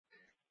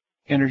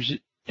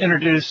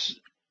introduce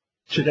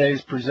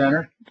today's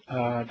presenter,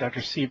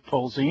 Dr. Steve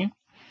Polzin.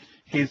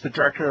 He's the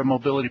Director of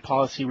Mobility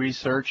Policy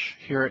Research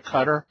here at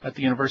CUTR at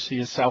the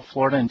University of South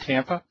Florida in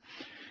Tampa.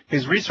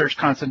 His research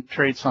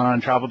concentrates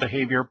on travel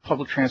behavior,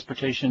 public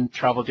transportation,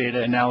 travel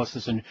data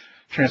analysis, and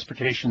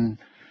transportation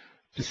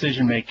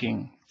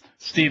decision-making.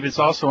 Steve is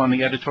also on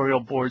the editorial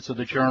boards of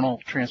the Journal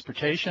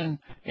Transportation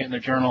and the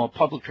Journal of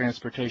Public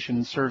Transportation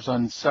and serves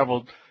on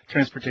several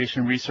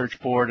Transportation Research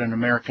Board and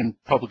American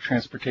Public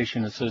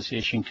Transportation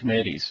Association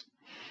committees.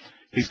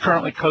 He's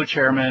currently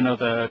co-chairman of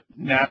the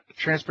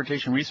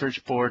Transportation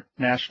Research Board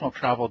National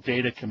Travel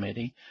Data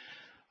Committee,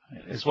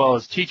 as well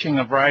as teaching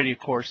a variety of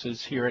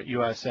courses here at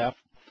USF.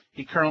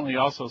 He currently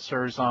also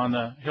serves on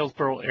the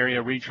Hillsborough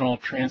Area Regional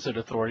Transit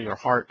Authority, or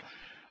HART,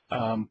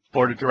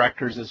 Board of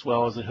Directors, as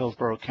well as the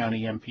Hillsborough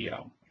County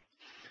MPO.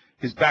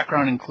 His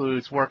background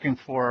includes working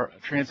for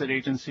transit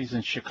agencies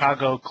in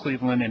Chicago,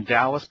 Cleveland, and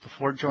Dallas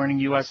before joining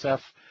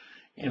USF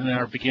in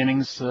their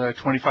beginnings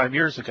 25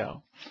 years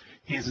ago.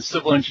 He is a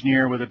civil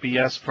engineer with a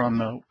BS from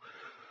the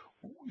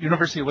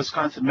University of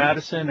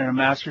Wisconsin-Madison and a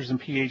master's and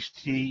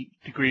PhD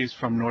degrees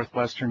from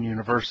Northwestern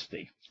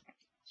University.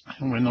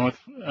 And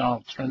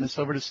I'll turn this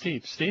over to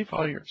Steve. Steve,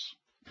 all yours.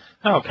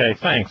 Okay,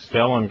 thanks,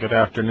 Phil, and good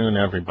afternoon,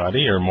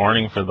 everybody, or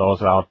morning for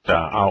those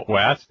out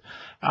west.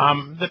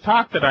 The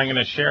talk that I'm going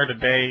to share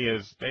today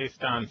is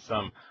based on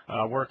some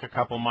work a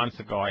couple months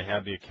ago. I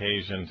had the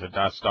occasion to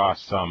dust off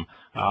some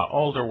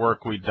older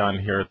work we'd done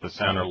here at the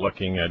center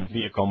looking at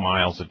vehicle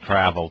miles of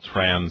travel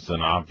trends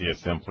and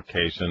obvious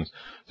implications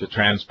to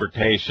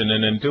transportation.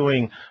 And in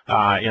doing,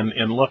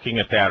 in looking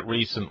at that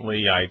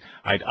recently,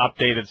 I'd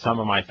updated some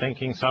of my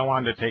thinking, so I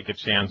wanted to take a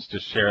chance to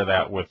share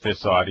that with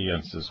this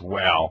audience as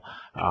well.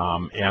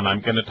 And I'm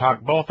going to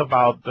talk both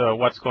about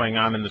what's going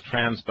on in the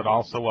trends, but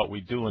also what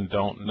we do and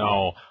don't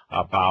know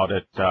about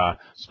it,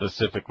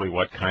 specifically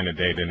what kind of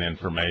data and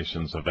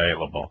information is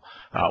available.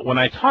 When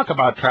I talk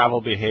about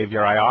travel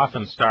behavior, I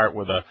often start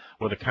with a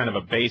kind of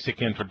a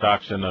basic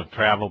introduction of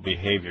travel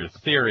behavior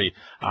theory.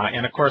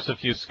 And of course,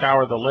 if you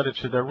scour the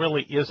literature, there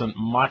really isn't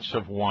much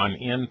of one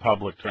in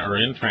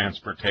in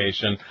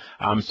transportation.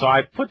 So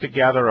I put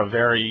together a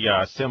very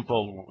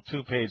simple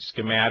two-page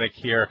schematic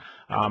here.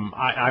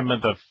 I'm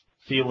of the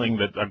feeling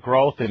that a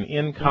growth in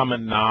income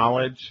and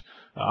knowledge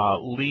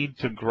lead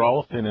to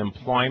growth in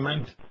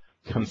employment,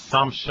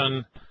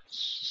 consumption,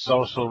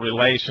 social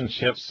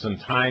relationships, and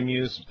time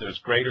use. There's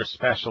greater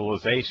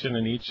specialization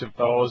in each of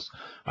those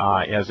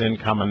as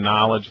income and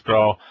knowledge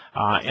grow,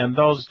 and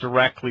those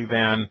directly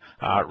then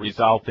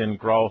result in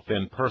growth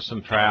in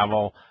person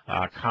travel,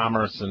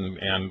 commerce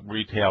and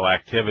retail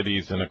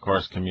activities, and of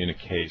course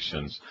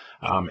communications.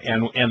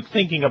 And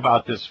thinking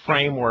about this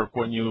framework,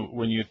 when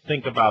you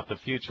think about the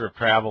future of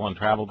travel and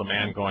travel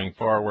demand going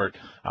forward,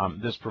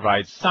 this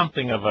provides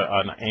something of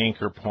an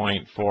anchor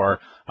point for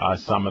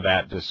some of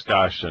that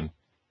discussion.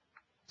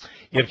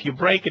 If you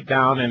break it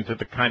down into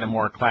the kind of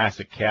more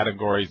classic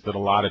categories that a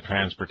lot of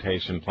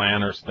transportation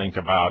planners think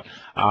about,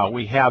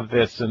 we have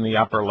this in the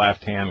upper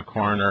left-hand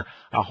corner,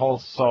 a whole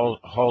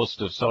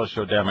host of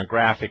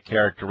socio-demographic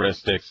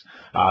characteristics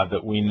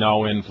that we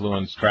know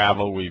influence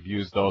travel. We've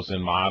used those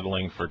in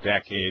modeling for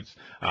decades.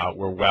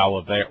 We're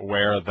well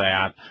aware of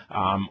that.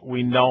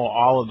 We know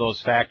all of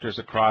those factors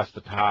across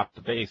the top,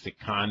 the basic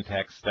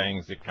context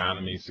things,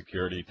 economy,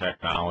 security,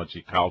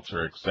 technology,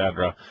 culture,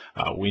 etc.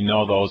 We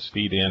know those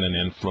feed in and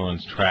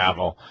influence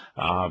travel.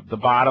 The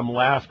bottom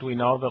left, we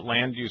know that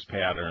land use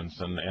patterns,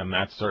 and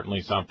that's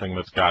certainly something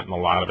that's gotten a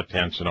lot of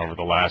attention over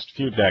the last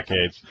few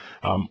decades.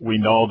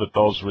 We know that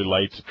those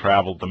relate to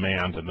travel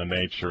demand and the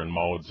nature and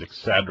modes,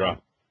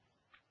 etc.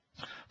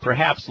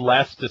 Perhaps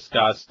less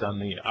discussed on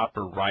the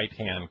upper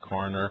right-hand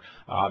corner,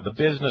 the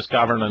business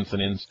governance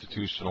and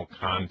institutional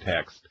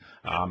context,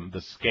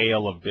 the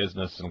scale of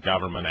business and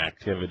government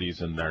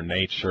activities and their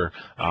nature,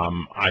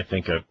 I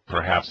think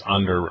perhaps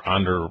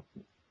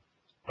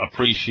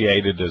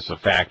appreciated as the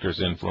factors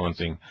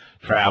influencing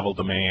travel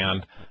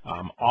demand.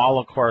 All,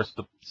 of course,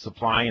 the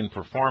supply and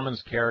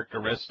performance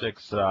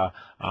characteristics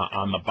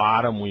on the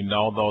bottom, we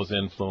know those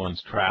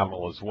influence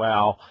travel as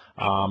well.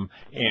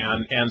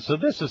 And so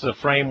this is a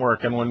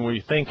framework, and when we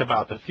think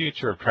about the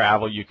future of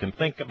travel, you can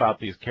think about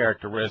these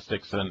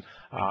characteristics and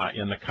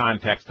in the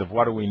context of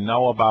what do we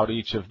know about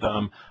each of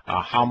them,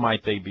 how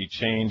might they be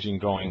changing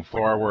going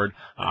forward,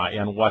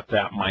 and what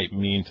that might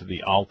mean to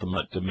the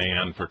ultimate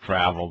demand for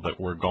travel that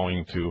we're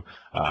going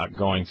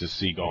to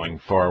see going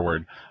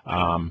forward.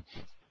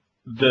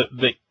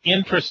 The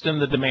interest in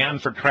the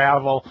demand for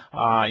travel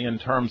in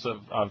terms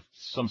of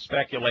some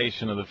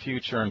speculation of the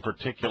future, in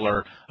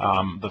particular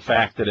the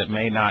fact that it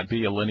may not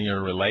be a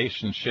linear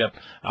relationship.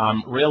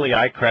 Really,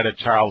 I credit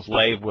Charles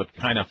Lave with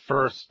kind of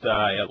first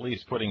at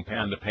least putting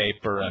pen to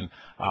paper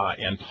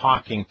and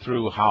talking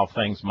through how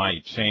things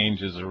might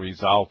change as a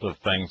result of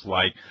things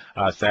like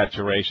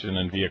saturation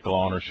in vehicle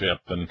ownership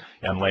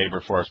and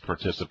labor force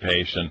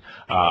participation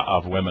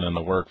of women in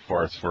the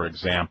workforce, for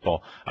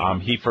example.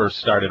 He first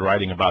started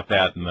writing about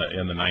that in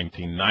the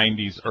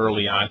 1990s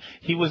early on.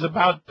 He was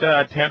about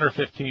 10 or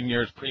 15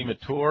 years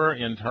premature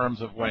in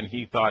terms of when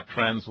he thought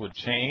trends would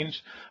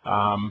change.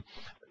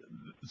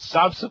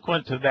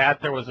 Subsequent to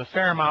that, there was a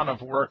fair amount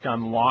of work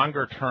on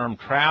longer-term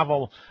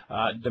travel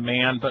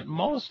demand, but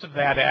most of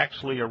that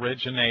actually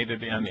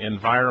originated in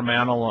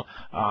environmental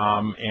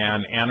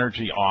and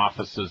energy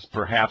offices,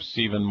 perhaps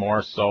even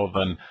more so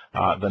than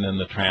in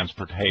the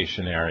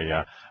transportation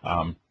area.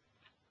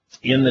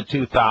 In the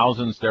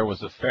 2000s, there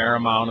was a fair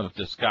amount of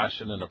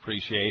discussion and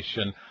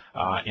appreciation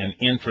and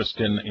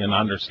interest in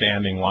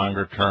understanding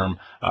longer-term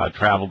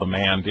travel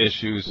demand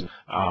issues.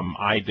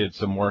 I did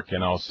some work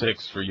in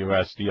 '06 for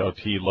US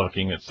DOT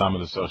looking at some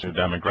of the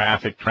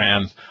socio-demographic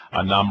trends.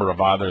 A number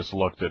of others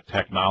looked at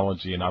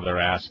technology and other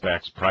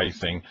aspects,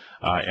 pricing,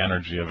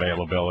 energy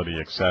availability,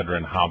 et cetera,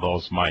 and how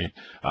those might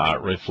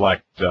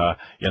reflect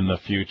in the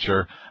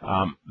future.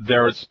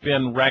 There's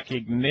been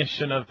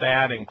recognition of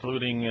that,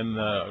 including in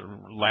the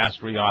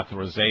last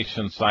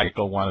reauthorization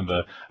cycle. One of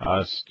the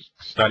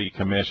study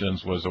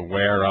commissions was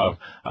aware of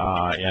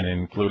and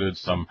included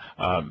some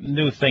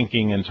new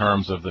thinking in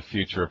terms of the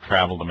future of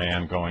travel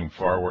demand going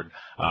forward.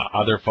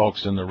 Other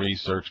folks in the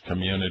research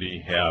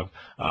community have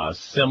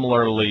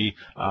similarly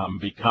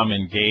become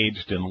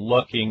engaged in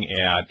looking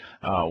at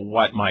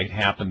what might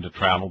happen to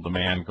travel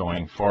demand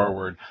going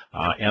forward.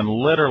 And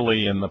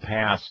literally in the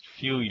past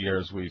few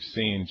years, we've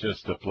seen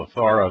just a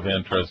plethora of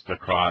interest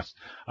across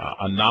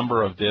a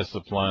number of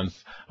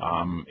disciplines,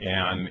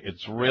 and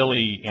it's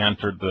really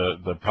entered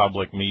the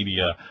public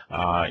media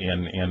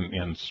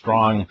in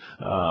strong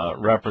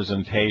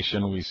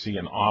representation. We see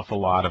an awful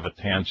lot of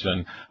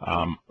attention,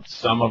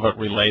 some of it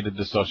related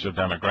to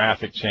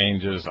socio-demographic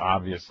changes,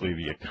 obviously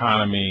the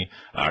economy,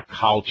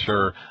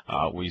 culture.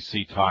 We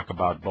see talk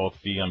about both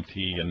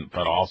VMT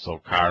but also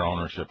car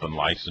ownership and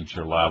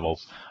licensure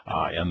levels,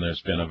 and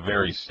there's been a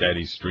very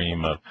steady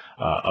stream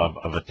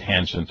of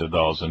attention to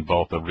those in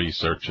both the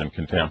research and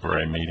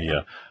contemporary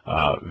media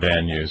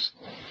venues.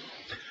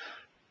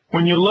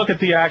 When you look at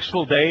the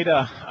actual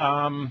data,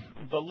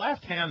 the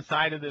left-hand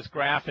side of this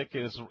graphic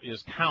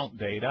is count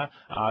data.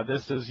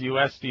 This is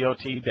US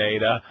DOT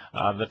data.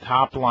 The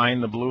top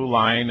line, the blue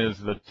line, is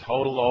the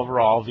total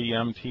overall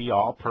VMT,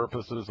 all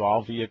purposes,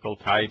 all vehicle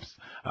types,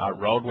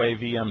 roadway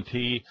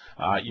VMT.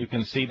 You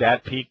can see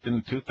that peaked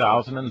in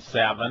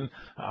 2007.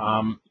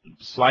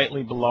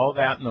 Slightly below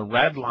that in the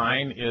red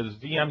line is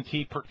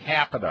VMT per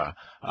capita,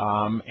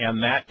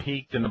 and that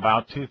peaked in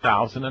about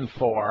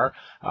 2004.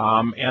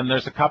 And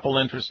there's a couple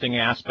interesting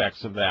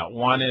aspects of that.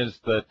 One is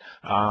that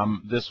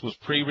this was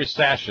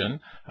pre-recession,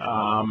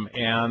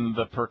 and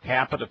the per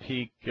capita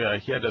peak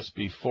hit us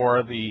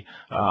before the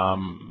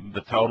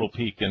total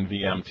peak in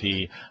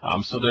VMT.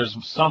 So there's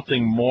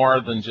something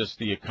more than just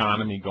the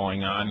economy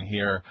going on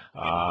here,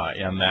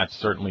 and that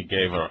certainly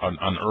gave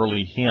an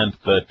early hint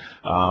that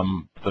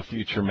the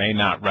future may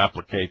not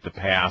replicate the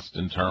past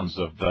in terms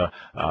of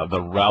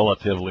the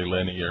relatively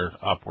linear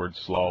upward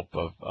slope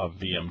of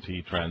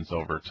VMT trends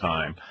over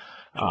time.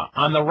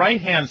 On the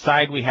right-hand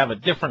side, we have a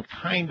different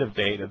kind of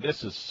data.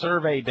 This is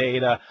survey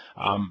data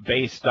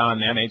based on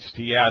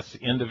NHTS,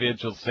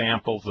 individual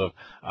samples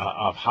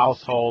of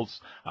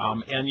households.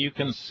 And you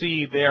can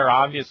see there,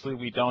 obviously,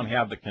 we don't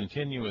have the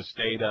continuous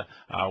data.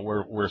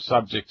 We're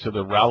subject to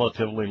the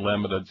relatively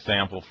limited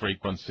sample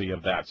frequency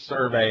of that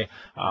survey.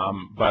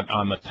 But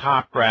on the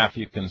top graph,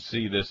 you can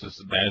see this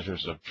is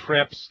measures of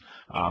trips.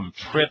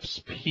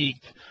 Trips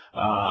peaked.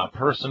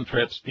 Person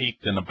trips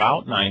peaked in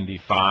about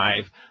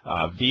 95.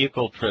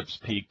 Vehicle trips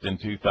peaked in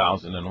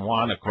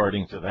 2001,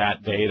 according to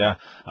that data.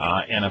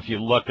 And if you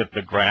look at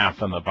the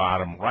graph on the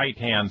bottom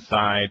right-hand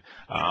side,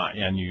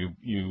 and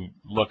you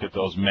look at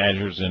those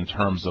measures in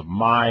terms of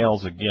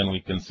miles, again, we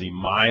can see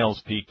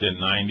miles peaked in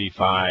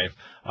 95.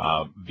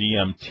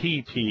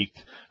 VMT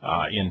peaked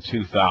in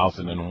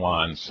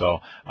 2001. So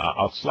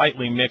a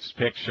slightly mixed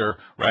picture,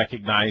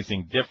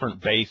 recognizing different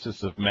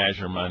bases of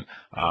measurement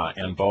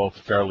and both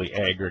fairly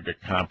aggregate,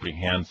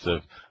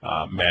 comprehensive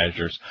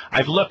measures.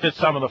 I've looked at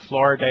some of the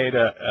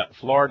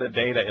Florida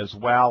data as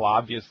well.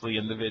 Obviously,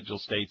 individual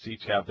states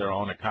each have their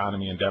own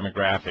economy and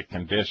demographic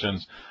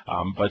conditions,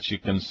 but you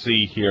can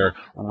see here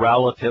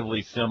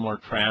relatively similar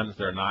trends.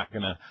 They're not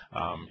going to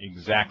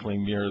exactly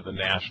mirror the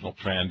national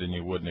trend, and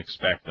you wouldn't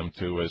expect them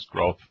to, as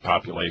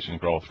population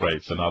growth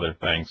rates and other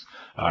things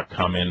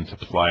come into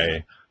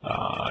play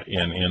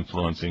in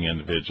influencing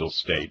individual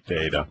state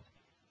data.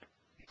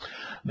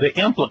 The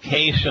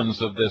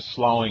implications of this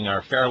slowing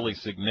are fairly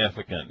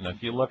significant, and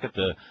if you look at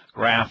the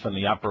graph in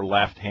the upper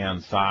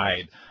left-hand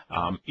side,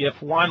 if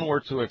one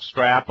were to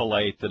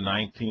extrapolate the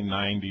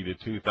 1990 to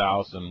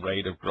 2000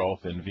 rate of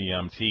growth in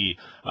VMT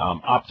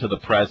up to the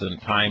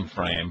present time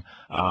frame,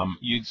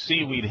 you'd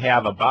see we'd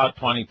have about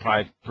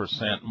 25%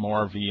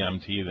 more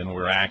VMT than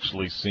we're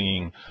actually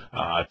seeing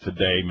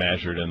today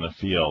measured in the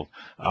field.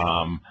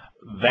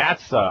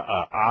 That's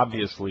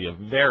obviously a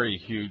very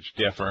huge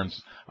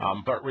difference.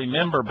 But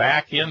remember,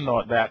 back in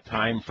that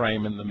time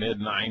frame in the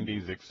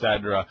mid-90s, et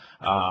cetera,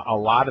 a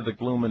lot of the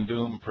gloom and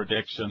doom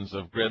predictions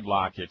of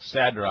gridlock, et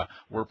cetera,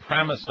 were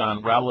premised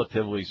on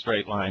relatively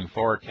straight-line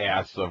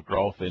forecasts of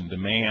growth in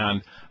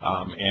demand,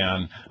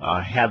 and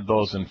had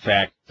those in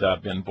fact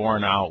been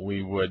borne out,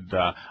 we would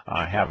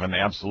have an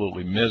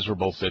absolutely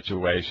miserable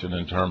situation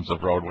in terms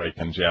of roadway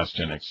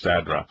congestion, et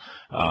cetera.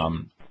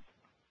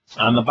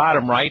 On the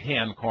bottom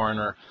right-hand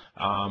corner,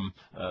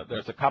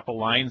 there's a couple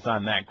lines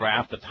on that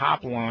graph. The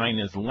top line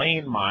is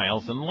lane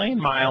miles, and lane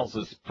miles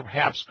is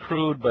perhaps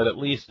crude, but at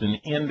least an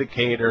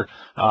indicator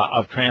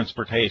of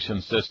transportation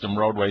system,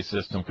 roadway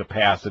system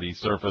capacity,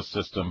 surface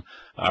system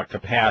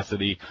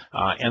capacity,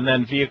 and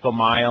then vehicle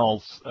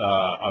miles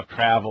of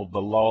travel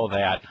below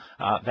that.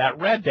 That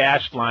red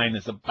dashed line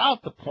is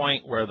about the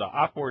point where the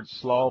upward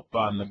slope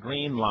on the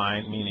green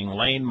line, meaning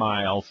lane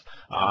miles,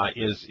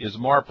 is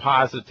more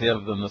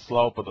positive than the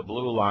slope of the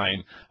blue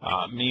line,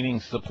 meaning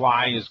supply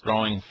is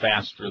growing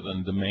faster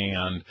than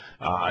demand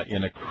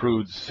in a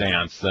crude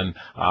sense. And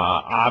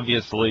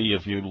obviously,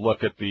 if you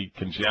look at the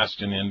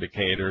congestion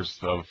indicators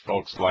of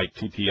folks like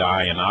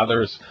TTI and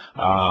others,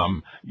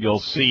 you'll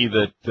see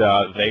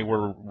that they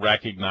were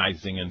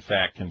recognizing, in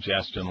fact,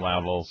 congestion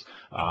levels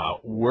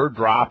were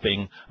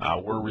dropping,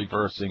 we're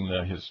reversing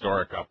the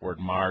historic upward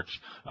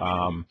march,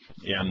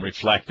 and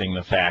reflecting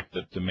the fact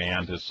that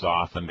demand has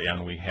softened,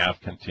 and we have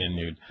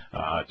continued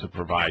to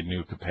provide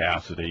new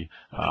capacity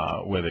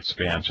with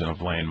expansion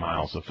of lane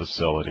miles of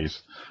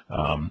facilities.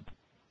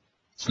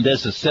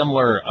 This is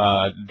similar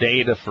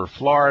data for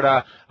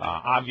Florida,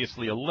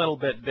 obviously a little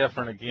bit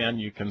different. Again,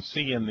 you can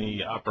see in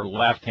the upper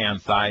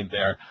left-hand side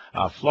there,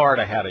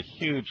 Florida had a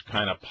huge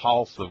kind of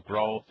pulse of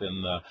growth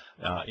in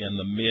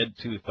the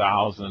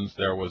mid-2000s.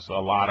 There was a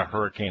lot of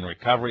hurricane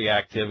recovery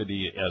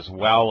activity, as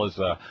well as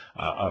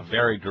a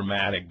very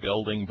dramatic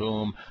building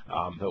boom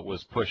that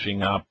was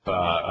pushing up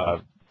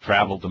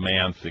travel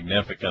demand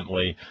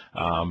significantly,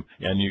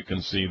 and you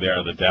can see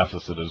there the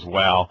deficit as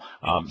well.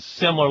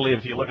 Similarly,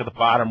 if you look at the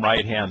bottom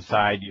right-hand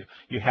side,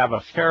 you have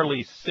a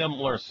fairly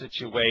similar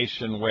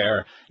situation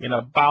where in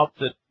about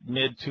the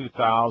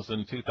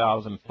mid-2000,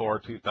 2004,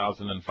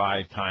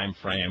 2005 time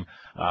frame,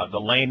 the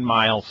lane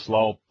mile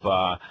slope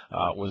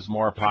was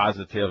more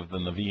positive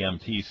than the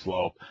VMT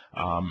slope,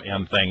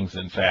 and things,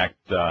 in fact,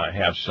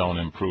 have shown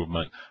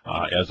improvement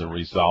as a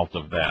result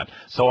of that.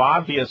 So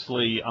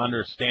obviously,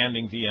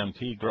 understanding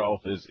VMT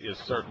growth is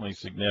certainly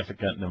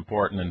significant and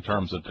important in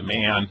terms of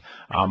demand,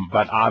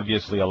 but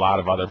obviously a lot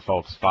of other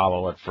folks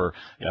follow it for,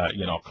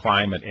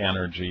 climate,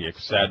 energy, et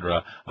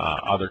cetera,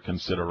 other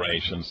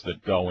considerations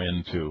that go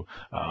into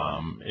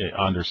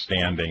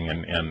understanding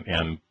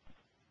and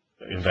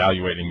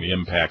evaluating the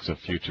impacts of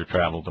future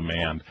travel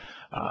demand.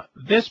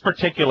 This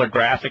particular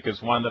graphic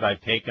is one that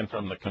I've taken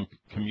from the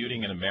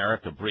Commuting in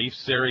America brief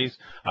series.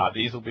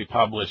 These will be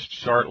published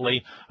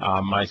shortly.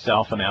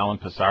 Myself and Alan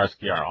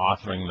Pisarski are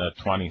authoring the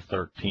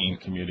 2013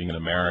 Commuting in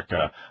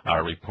America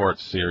report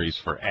series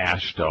for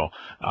AASHTO.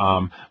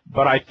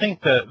 But I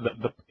think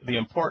the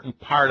important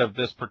part of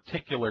this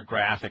particular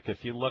graphic,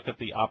 if you look at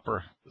the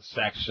upper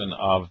section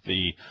of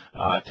the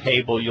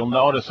table, you'll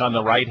notice on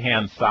the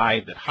right-hand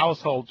side that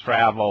household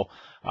travel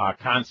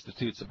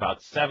constitutes about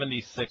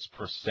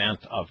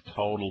 76% of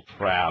total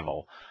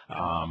travel,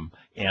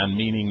 and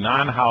meaning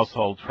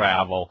non-household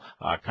travel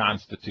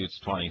constitutes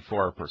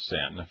 24%.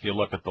 And if you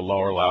look at the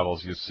lower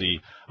levels, you see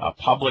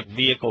public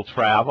vehicle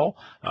travel,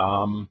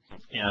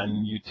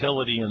 and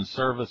utility and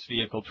service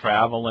vehicle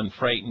travel, and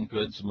freight and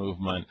goods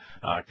movement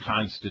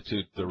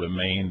constitute the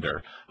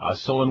remainder.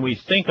 So when we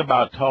think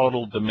about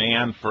total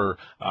demand for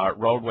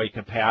roadway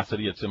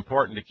capacity, it's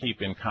important to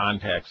keep in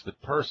context that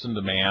person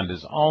demand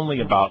is only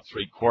about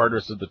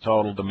 3/4 of the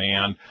total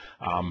demand,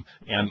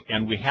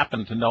 and we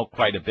happen to know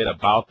quite a bit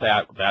about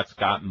that. That's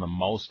gotten the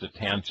most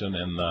attention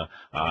in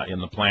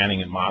the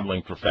planning and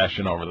modeling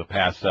profession over the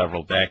past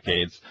several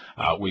decades.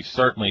 We've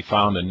certainly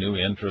found a new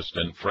interest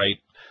in freight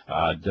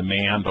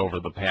demand over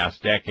the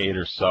past decade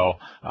or so.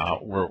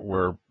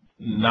 We're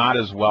not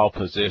as well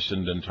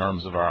positioned in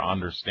terms of our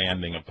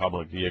understanding of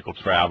public vehicle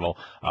travel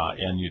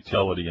and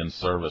utility and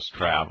service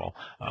travel.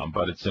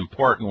 But it's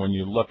important when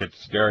you look at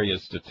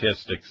various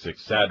statistics, et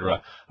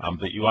cetera,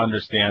 that you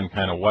understand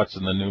kind of what's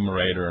in the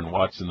numerator and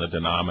what's in the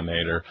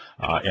denominator,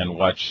 and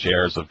what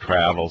shares of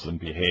travels and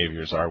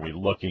behaviors are we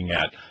looking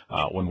at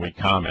when we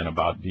comment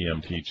about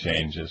VMT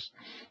changes.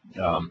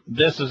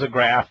 This is a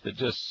graph that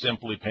just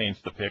simply paints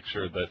the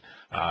picture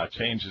that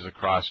changes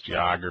across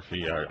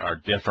geography are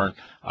different,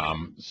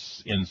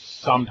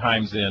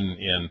 sometimes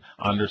in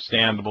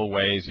understandable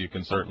ways. You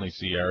can certainly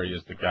see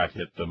areas that got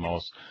hit the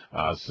most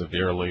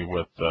severely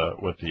with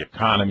the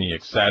economy,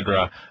 et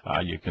cetera.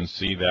 You can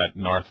see that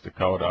North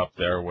Dakota up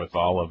there with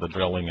all of the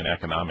drilling and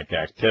economic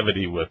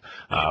activity with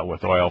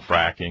oil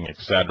fracking, et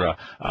cetera.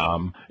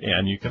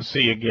 And you can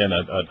see again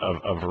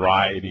a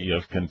variety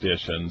of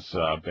conditions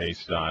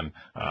based on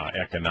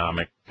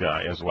economic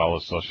as well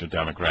as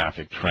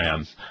socio-demographic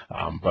trends,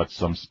 but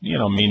some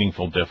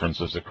meaningful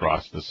differences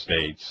across the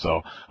state.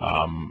 So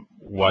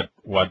what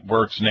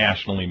works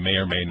nationally may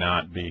or may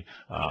not be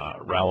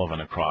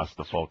relevant across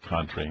the full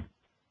country.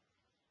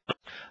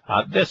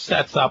 This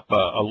sets up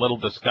a little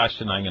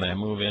discussion I'm going to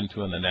move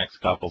into in the next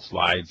couple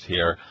slides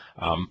here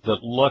that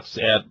looks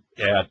at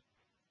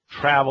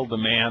travel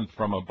demand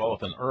from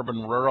both an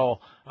urban-rural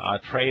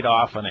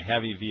trade-off and a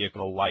heavy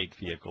vehicle, light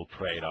vehicle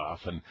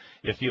trade-off. And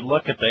if you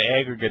look at the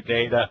aggregate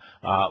data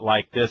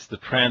like this, the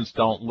trends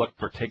don't look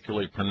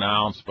particularly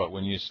pronounced, but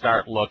when you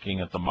start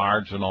looking at the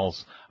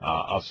marginals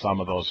of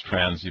some of those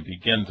trends, you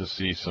begin to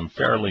see some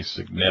fairly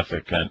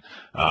significant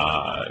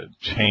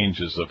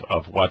changes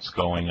of what's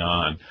going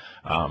on.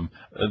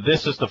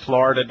 This is the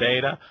Florida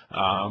data,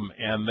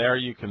 and there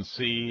you can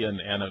see,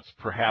 and it's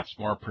perhaps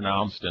more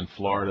pronounced in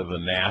Florida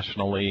than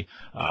nationally,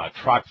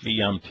 truck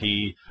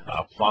VMT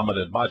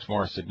plummeted much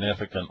more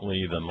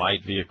significantly than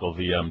light vehicle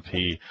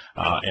VMT,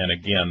 and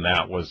again,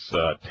 that was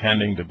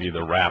tending to be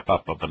the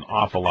wrap-up of an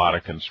awful lot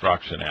of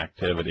construction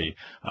activity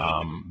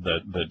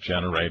that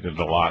generated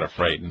a lot of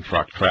freight and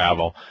truck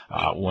travel.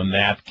 When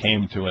that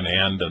came to an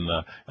end, and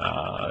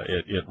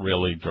it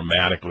really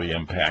dramatically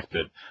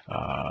impacted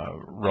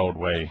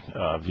roadway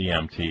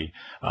VMT.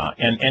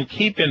 And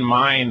keep in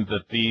mind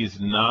that these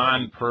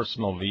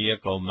non-personal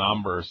vehicle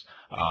numbers,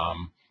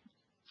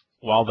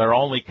 while they're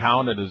only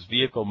counted as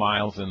vehicle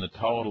miles in the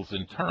totals,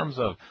 in terms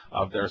of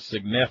their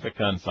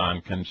significance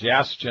on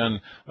congestion,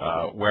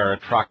 where a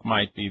truck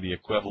might be the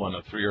equivalent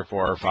of 3 or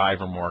 4 or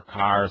 5 or more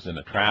cars in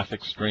a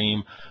traffic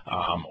stream,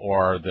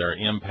 or their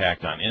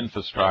impact on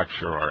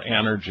infrastructure or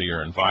energy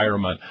or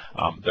environment,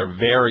 they're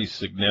very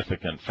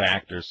significant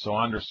factors. So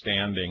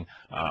understanding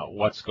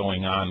what's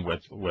going on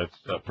with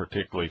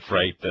particularly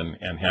freight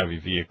and heavy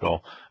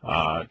vehicle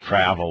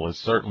travel is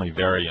certainly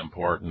very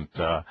important,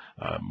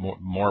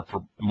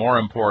 more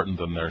important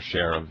than their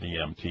share of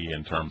VMT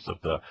in terms of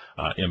the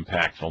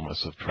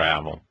impactfulness of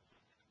travel.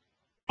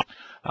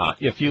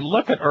 If you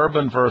look at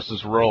urban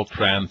versus rural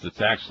trends,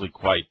 it's actually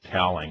quite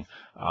telling.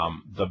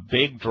 The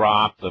big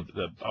drop,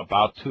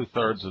 about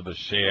 2/3 of the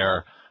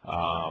share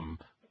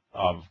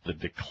of the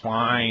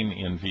decline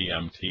in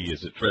VMT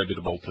is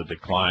attributable to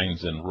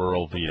declines in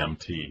rural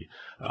VMT.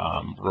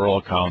 Rural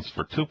accounts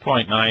for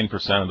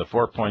 2.9% of the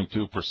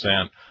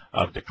 4.2%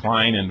 of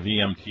decline in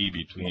VMT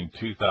between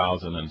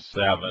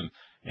 2007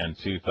 and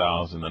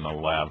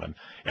 2011.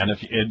 And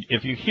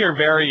if you hear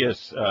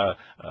various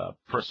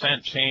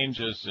percent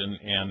changes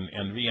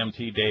in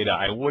VMT data,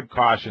 I would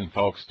caution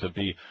folks to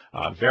be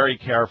very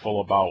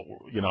careful about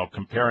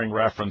comparing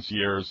reference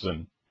years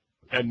and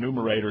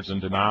numerators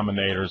and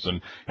denominators,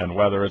 and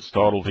whether it's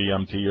total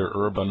VMT or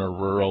urban or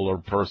rural or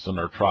person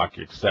or truck,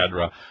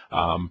 etc.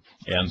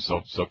 And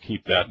so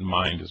keep that in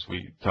mind as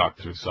we talk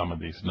through some of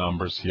these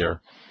numbers here.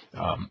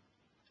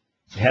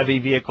 Heavy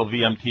vehicle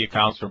VMT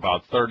accounts for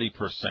about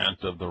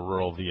 30% of the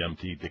rural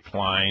VMT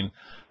decline.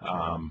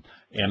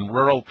 And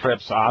rural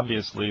trips,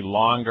 obviously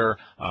longer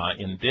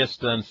in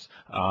distance.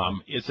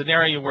 It's an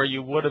area where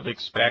you would have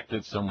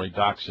expected some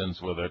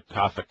reductions with a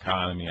tough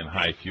economy and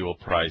high fuel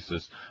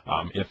prices.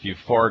 If you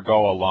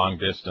forego a long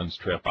distance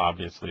trip,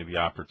 obviously the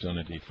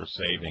opportunity for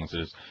savings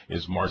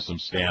is more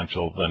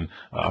substantial than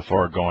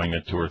foregoing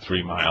a 2 or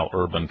 3 mile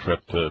urban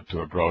trip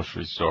to a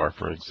grocery store,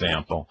 for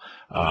example.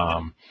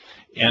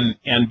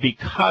 And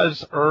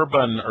because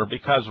urban or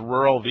because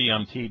rural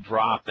VMT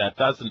dropped, that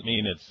doesn't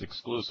mean it's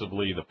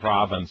exclusively the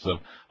province of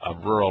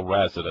rural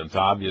residents.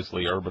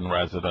 Obviously, urban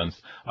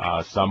residents,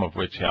 some of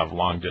which have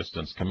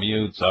long-distance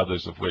commutes,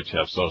 others of which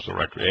have social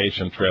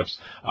recreation trips,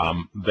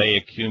 they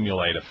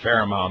accumulate a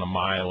fair amount of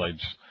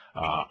mileage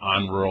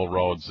on rural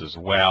roads as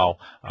well,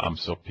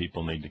 so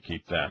people need to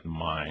keep that in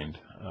mind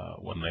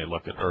when they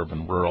look at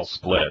urban-rural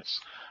splits.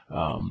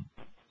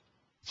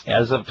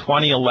 As of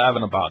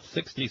 2011, about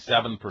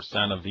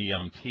 67% of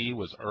VMT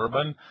was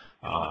urban,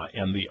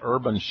 and the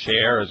urban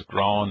share has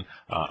grown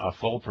a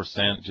full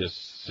percent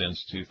just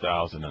since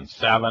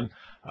 2007.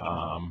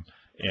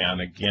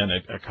 And again,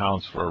 it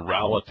accounts for a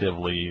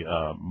relatively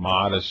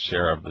modest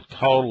share of the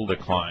total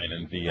decline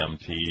in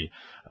VMT.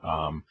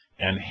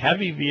 And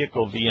heavy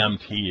vehicle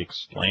VMT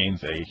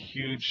explains a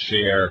huge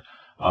share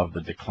of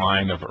the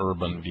decline of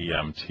urban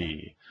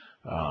VMT.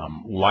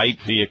 Light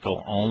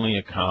vehicle only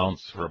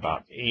accounts for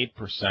about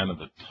 8% of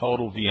the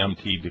total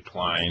VMT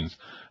declines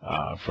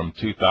from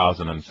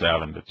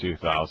 2007 to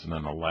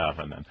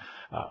 2011. And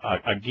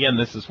again,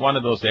 this is one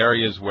of those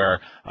areas where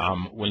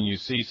when you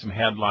see some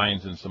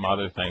headlines and some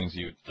other things,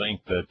 you'd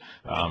think that,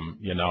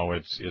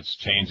 it's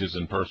changes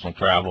in personal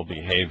travel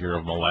behavior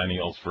of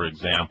millennials, for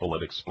example,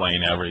 that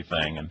explain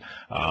everything. And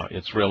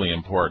it's really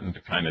important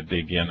to kind of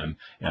dig in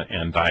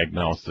and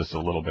diagnose this a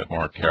little bit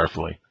more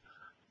carefully.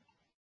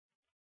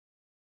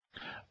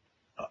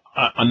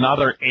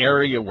 Another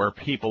area where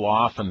people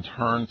often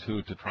turn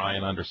to try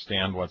and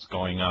understand what's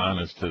going on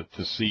is to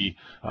see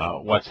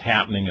what's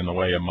happening in the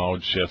way of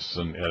mode shifts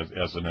and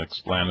as an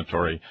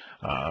explanatory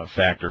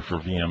factor for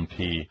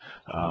VMT.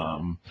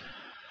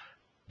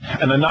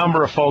 And a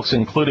number of folks,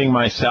 including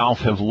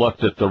myself, have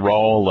looked at the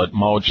role that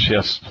mode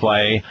shifts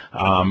play.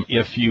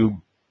 If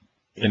you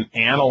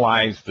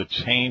analyze the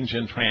change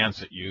in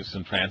transit use,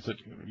 and transit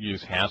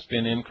use has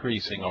been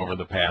increasing over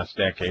the past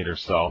decade or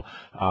so,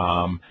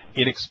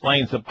 it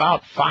explains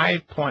about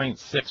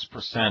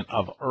 5.6%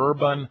 of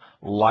urban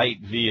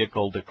light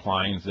vehicle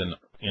declines in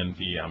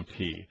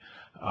VMT.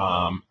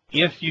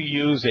 If you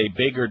use a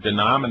bigger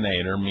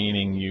denominator,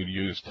 meaning you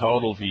use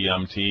total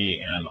VMT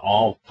and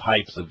all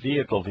types of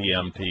vehicle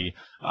VMT,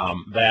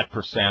 that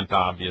percent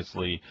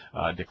obviously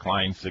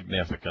declines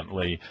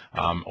significantly.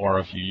 Or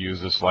if you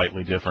use a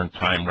slightly different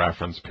time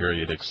reference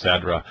period,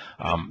 etc.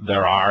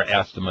 There are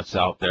estimates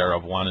out there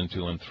of 1 and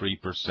 2 and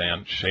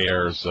 3%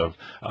 shares of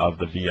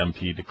the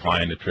VMT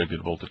decline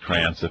attributable to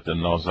transit,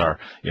 and those are,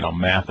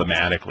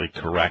 mathematically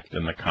correct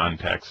in the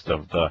context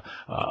of the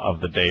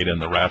data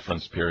and the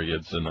reference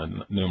periods and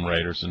the numerators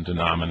and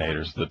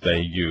denominators that they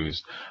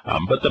used.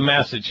 But the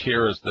message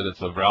here is that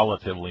it's a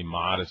relatively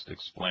modest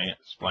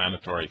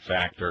explanatory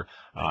factor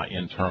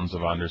in terms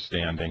of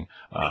understanding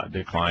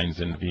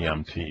declines in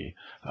VMT.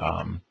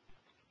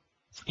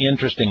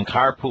 Interesting,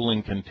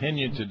 carpooling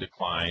continued to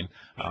decline,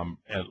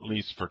 at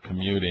least for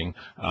commuting,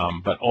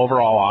 but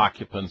overall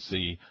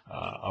occupancy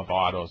of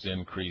autos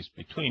increased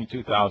between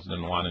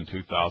 2001 and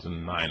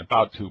 2009,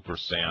 about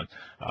 2%,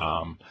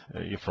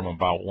 from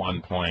about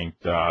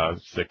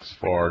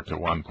 1.64 to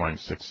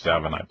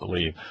 1.67, I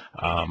believe.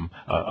 A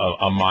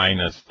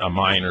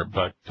minor,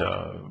 but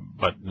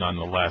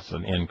nonetheless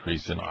an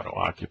increase in auto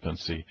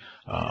occupancy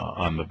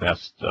on the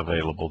best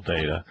available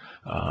data.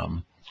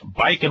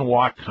 Bike and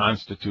walk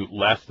constitute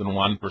less than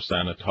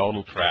 1% of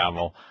total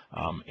travel,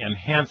 and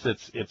hence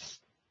it's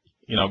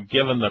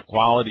given the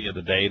quality of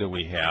the data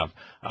we have,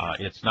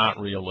 it's not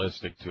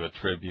realistic to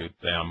attribute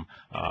them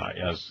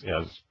as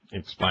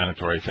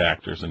explanatory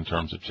factors in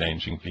terms of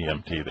changing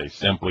VMT. They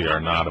simply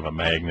are not of a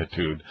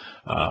magnitude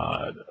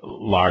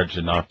large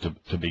enough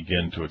to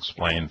begin to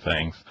explain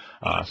things,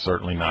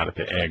 certainly not at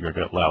the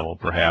aggregate level.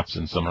 Perhaps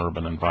in some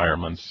urban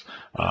environments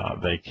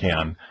they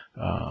can.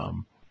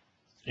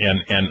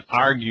 And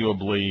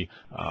arguably,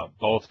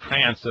 both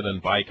transit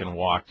and bike and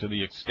walk, to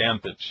the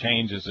extent that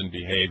changes in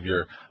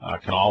behavior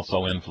can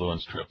also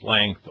influence trip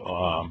length,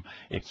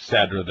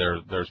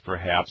 etc. There's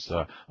perhaps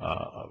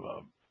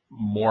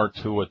more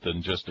to it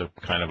than just a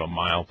kind of a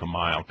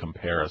mile-to-mile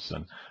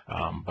comparison.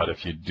 But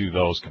if you do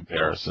those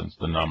comparisons,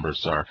 the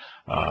numbers are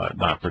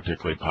not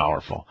particularly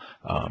powerful.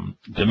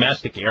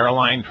 Domestic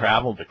airline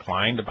travel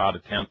declined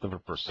about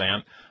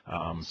 0.1%,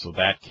 so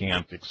that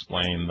can't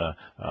explain the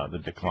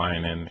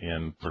decline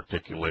in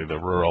particularly the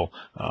rural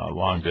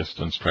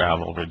long-distance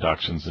travel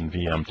reductions in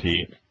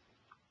VMT.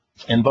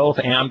 And both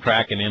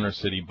Amtrak and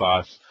intercity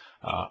bus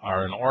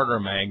are an order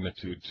of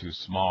magnitude too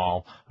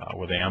small,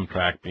 with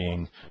Amtrak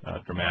being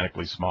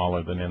dramatically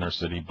smaller than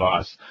intercity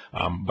bus.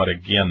 But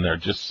again, they're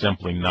just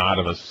simply not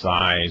of a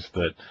size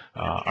that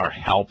are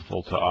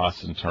helpful to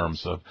us in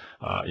terms of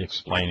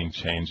explaining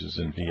changes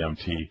in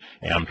VMT.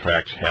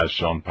 Amtrak has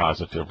shown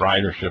positive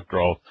ridership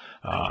growth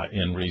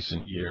in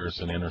recent years,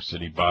 and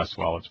intercity bus,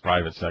 while it's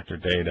private sector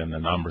data and the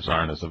numbers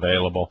aren't as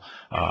available,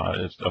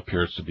 it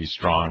appears to be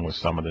strong with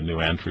some of the new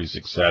entries,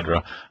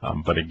 etc.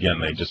 But again,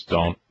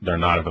 they're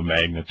not of a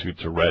magnitude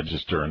to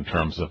register in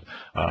terms of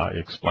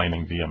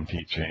explaining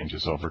VMT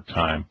changes over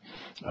time.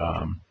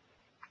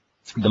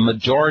 The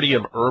majority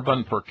of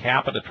urban per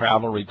capita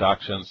travel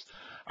reductions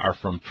are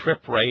from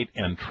trip rate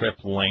and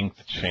trip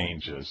length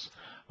changes.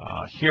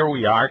 Here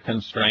we are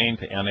constrained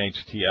to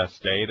NHTS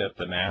data at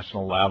the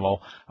national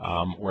level,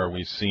 where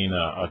we've seen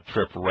a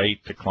trip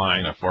rate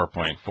decline of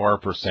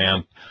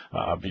 4.4%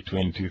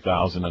 between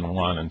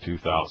 2001 and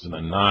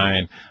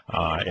 2009,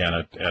 and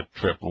a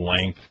trip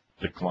length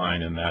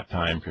decline in that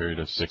time period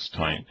of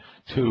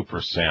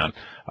 6.2%.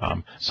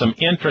 Some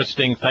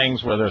interesting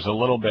things where there's a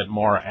little bit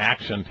more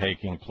action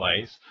taking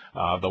place.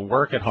 The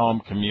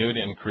work-at-home commute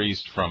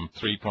increased from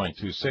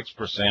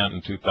 3.26%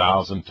 in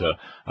 2000 to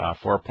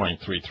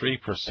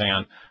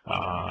 4.33%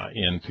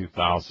 in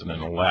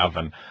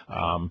 2011.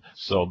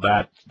 So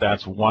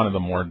that's one of the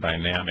more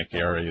dynamic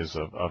areas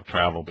of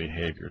travel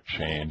behavior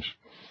change.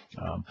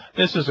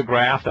 This is a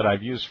graph that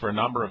I've used for a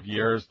number of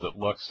years that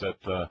looks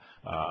at the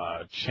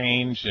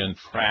change in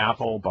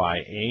travel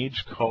by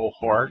age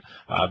cohort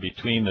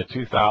between the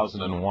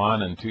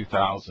 2001 and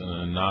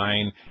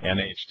 2009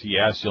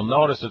 NHTS. You'll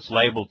notice it's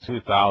labeled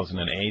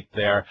 2008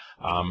 there.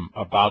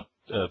 About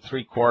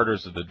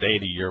 3/4 of the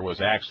data year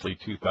was actually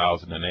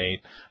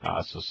 2008,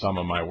 so some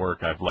of my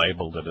work I've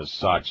labeled it as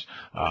such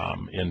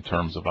in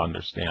terms of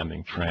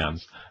understanding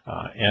trends.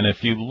 And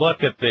if you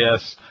look at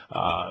this,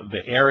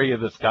 the area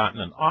that's gotten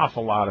an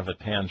awful lot of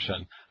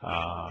attention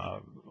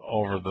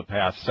over the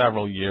past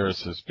several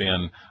years has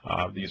been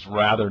these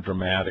rather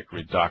dramatic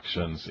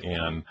reductions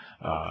in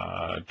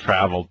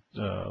travel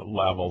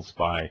levels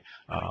by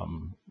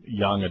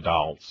young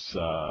adults.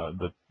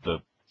 The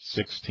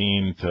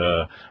 16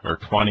 to or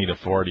 20 to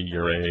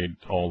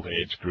 40-year-old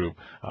age group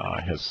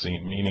has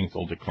seen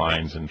meaningful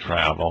declines in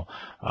travel.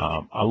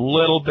 A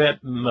little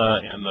bit in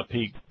the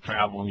peak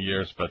travel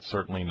years, but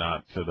certainly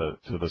not to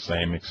the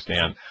same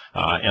extent.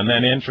 And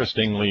then,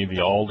 interestingly,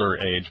 the older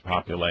age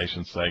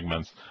population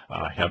segments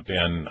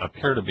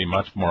appear to be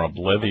much more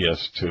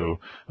oblivious to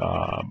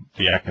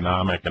the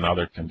economic and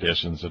other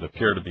conditions that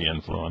appear to be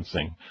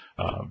influencing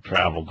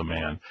travel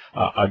demand.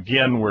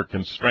 Again, we're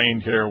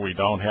constrained here. We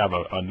don't have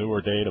a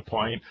newer data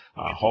point.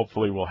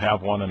 Hopefully, we'll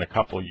have one in a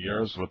couple of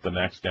years with the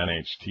next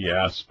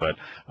NHTS, but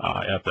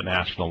at the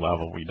national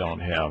level, we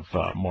don't have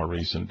more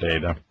recent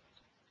data.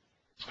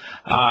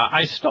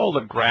 I stole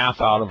a graph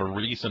out of a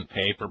recent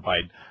paper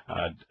by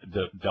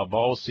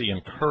Delbosi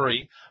and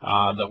Curry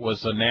that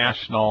was a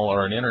national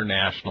or an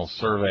international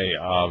survey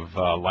of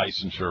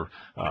licensure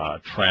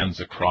trends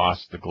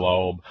across the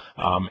globe.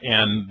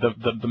 And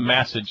the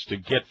message to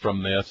get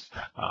from this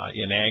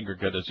in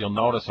aggregate is you'll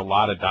notice a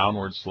lot of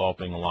downward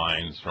sloping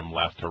lines from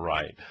left to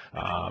right,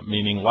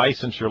 meaning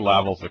licensure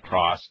levels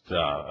across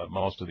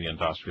most of the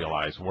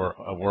industrialized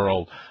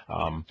world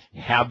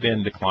have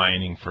been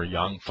declining for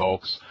young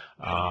folks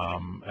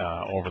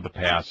over the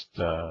past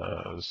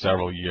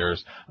several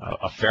years.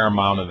 A fair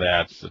amount of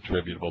that's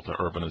attributable to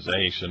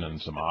urbanization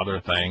and some other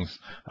things,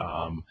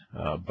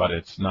 but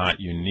it's not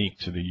unique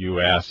to the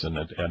U.S. and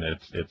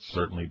it's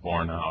certainly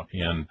borne out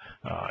in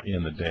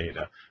the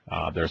data.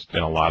 There's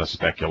been a lot of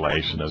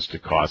speculation as to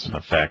cause and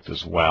effect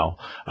as well.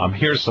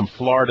 Here's some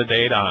Florida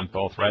data on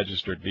both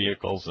registered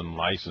vehicles and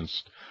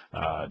licensed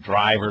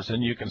drivers,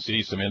 and you can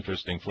see some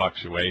interesting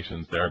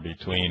fluctuations there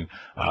between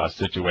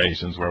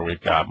situations where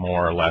we've got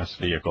more or less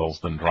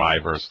vehicles than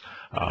drivers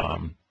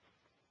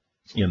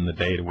in the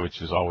data,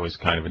 which is always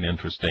kind of an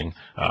interesting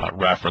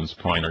reference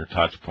point or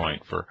touch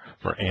point for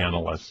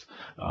analysts.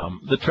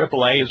 The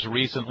AAA has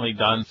recently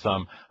done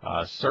some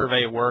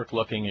survey work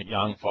looking at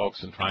young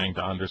folks and trying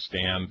to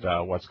understand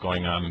what's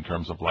going on in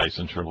terms of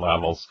licensure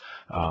levels.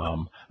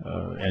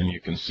 And you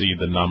can see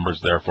the numbers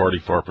there: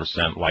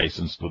 44%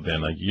 licensed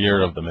within a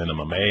year of the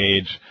minimum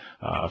age,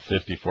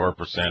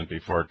 54%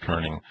 before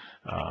turning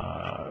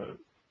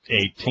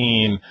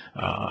 18.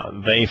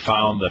 They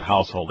found that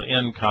household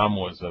income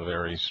was a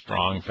very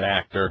strong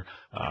factor.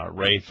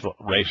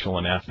 Racial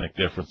and ethnic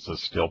differences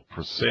still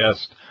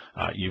persist,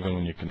 even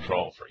when you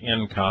control for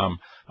income.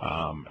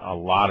 A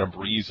lot of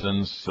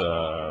reasons: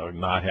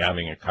 not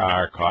having a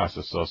car, costs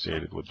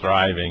associated with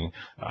driving,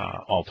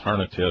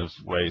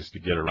 alternatives, ways to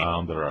get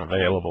around that are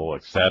available,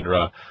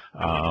 etc.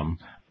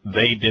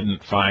 They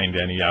didn't find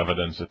any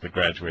evidence that the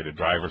graduated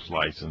driver's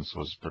license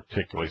was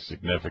particularly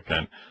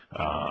significant,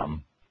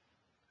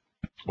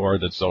 or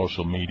that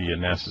social media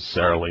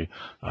necessarily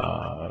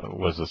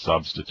was a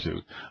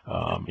substitute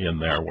in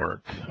their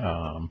work.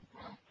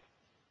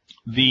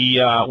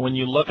 When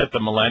you look at the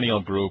millennial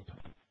group,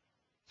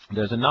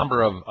 there's a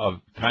number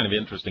of kind of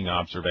interesting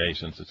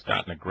observations. It's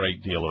gotten a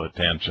great deal of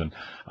attention.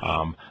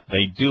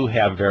 They do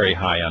have very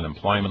high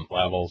unemployment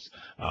levels,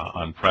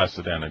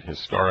 unprecedented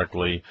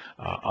historically,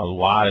 a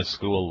lot of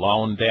school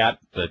loan debt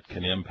that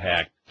can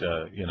impact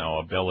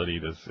ability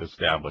to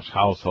establish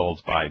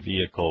households, buy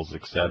vehicles,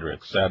 et cetera,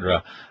 et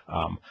cetera.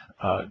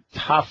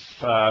 Tough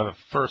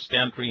first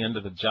entry into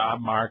the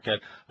job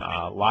market,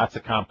 lots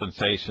of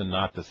compensation,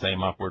 not the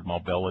same upward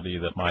mobility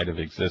that might have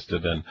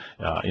existed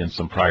in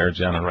some prior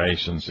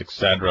generations, et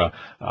cetera.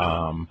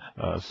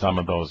 Some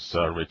of those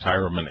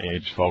retirement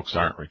age folks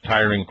aren't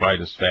retiring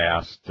quite as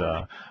fast,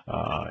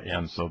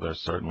 and so there's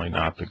certainly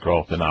not the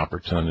growth and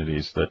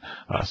opportunities that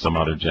some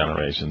other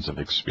generations have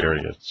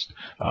experienced.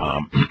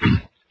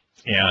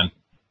 And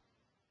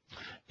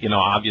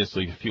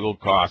obviously fuel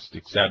costs,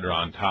 et cetera,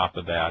 on top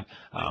of that,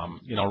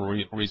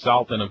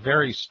 result in a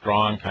very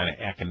strong kind of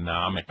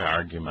economic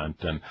argument.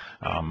 And,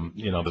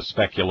 the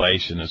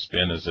speculation has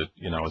been, is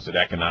it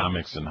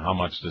economics, and how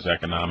much does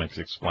economics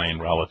explain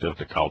relative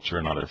to culture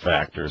and other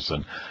factors?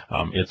 And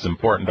it's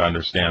important to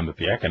understand that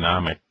the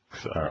economic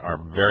are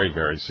very,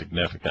 very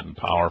significant and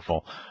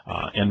powerful,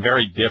 and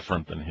very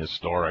different than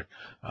historic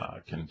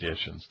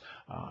conditions.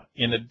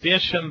 In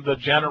addition, the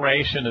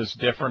generation is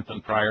different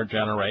than prior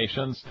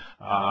generations.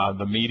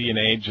 The median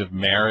age of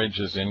marriage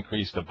has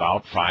increased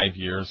about 5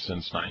 years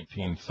since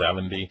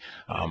 1970,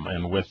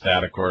 and with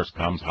that, of course,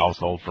 comes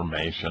household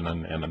formation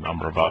and a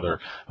number of other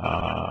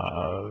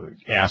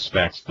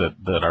aspects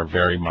that are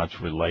very much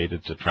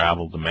related to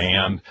travel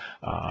demand.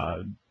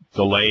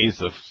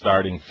 Delays of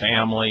starting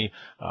family,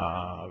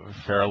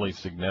 fairly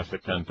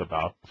significant,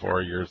 about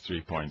 4 years,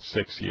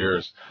 3.6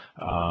 years.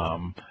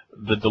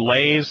 The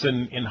delays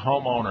in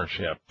home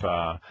ownership.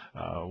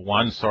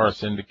 One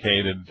source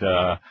indicated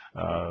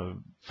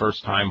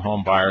first-time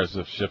home buyers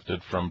have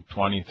shifted from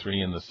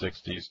 23 in the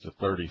 60s to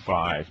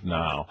 35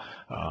 now.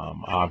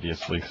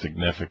 Obviously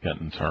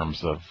significant in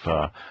terms of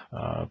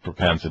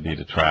propensity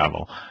to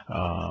travel.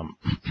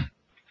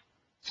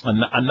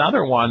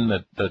 Another one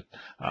that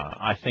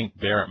I think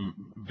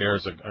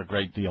bears a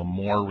great deal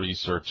more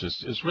research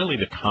is really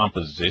the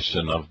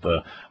composition of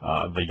the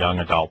young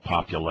adult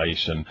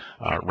population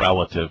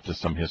relative to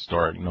some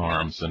historic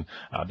norms, and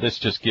this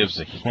just gives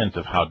a hint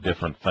of how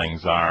different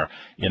things are.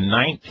 In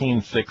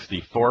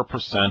 1960,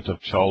 4%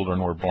 of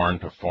children were born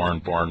to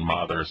foreign-born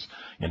mothers.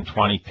 In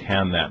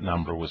 2010, that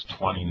number was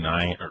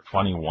 29 or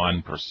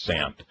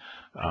 21%.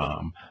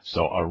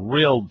 So a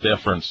real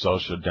different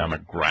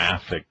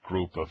socio-demographic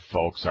group of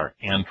folks are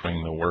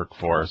entering the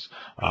workforce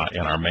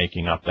and are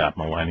making up that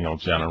millennial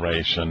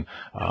generation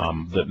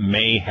that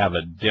may have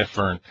a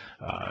different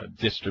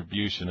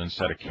distribution and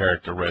set of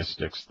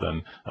characteristics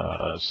than,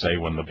 say,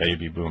 when the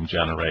baby boom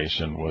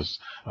generation was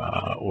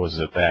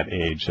at that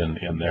age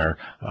in their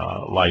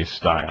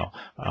lifestyle.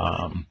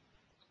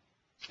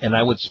 And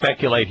I would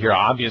speculate here,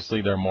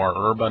 obviously they're more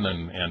urban,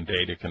 and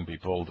data can be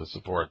pulled to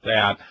support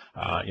that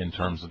in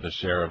terms of the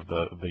share of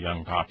the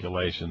young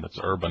population that's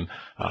urban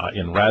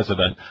in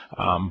resident.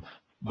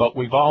 But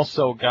we've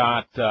also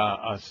got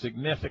a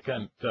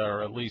significant,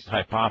 or at least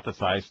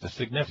hypothesized, a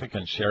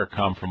significant share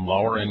come from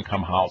lower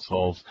income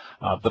households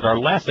that are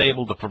less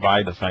able to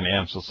provide the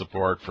financial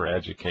support for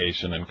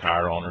education and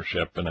car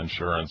ownership and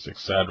insurance,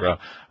 etc.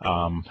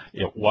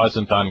 It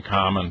wasn't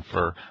uncommon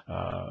for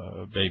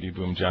baby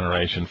boom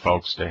generation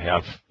folks to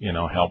have,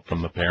 help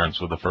from the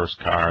parents with the first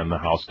car and the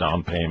house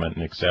down payment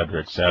and et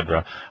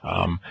cetera.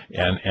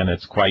 And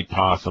it's quite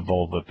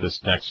possible that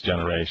this next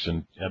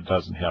generation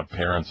doesn't have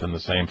parents in the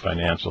same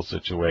financial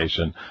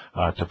situation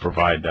to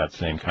provide that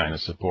same kind of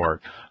support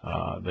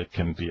that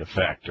can be a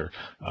factor.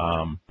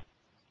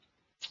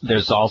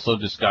 There's also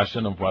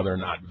discussion of whether or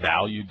not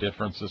value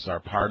differences are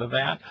part of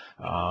that,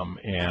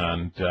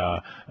 and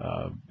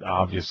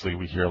obviously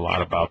we hear a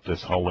lot about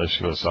this whole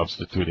issue of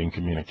substituting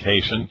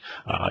communication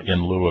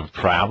in lieu of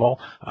travel.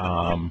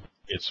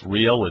 It's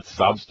real, it's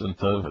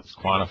substantive, it's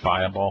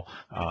quantifiable.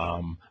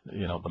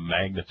 The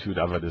magnitude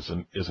of it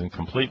isn't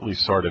completely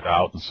sorted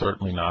out, and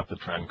certainly not the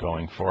trend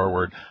going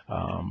forward.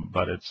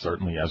 But it's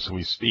certainly, as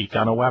we speak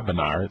on a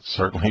webinar, it's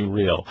certainly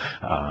real.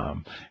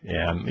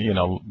 And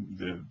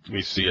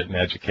we see it in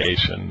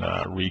education,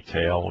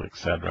 retail,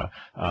 etc.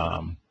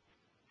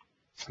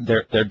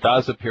 There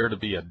does appear to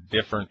be a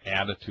different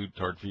attitude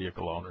toward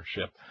vehicle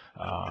ownership.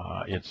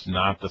 It's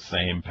not the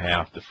same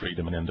path to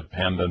freedom and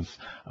independence.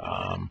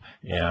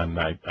 And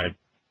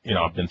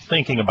I've been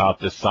thinking about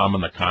this some in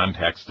the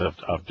context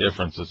of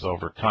differences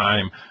over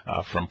time,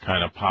 from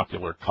kind of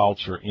popular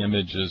culture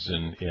images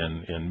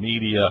in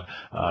media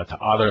to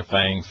other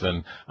things.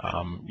 And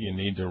you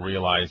need to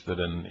realize that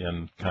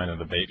in kind of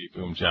the baby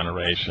boom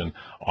generation,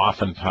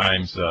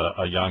 oftentimes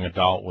a young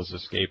adult was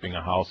escaping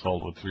a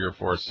household with 3 or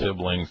 4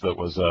 siblings that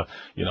was a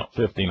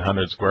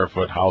 1,500 square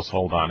foot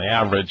household on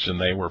average,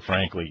 and they were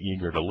frankly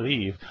eager to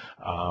leave.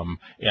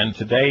 And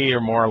today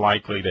you're more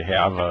likely to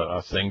have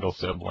a single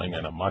sibling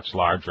in a much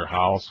larger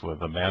house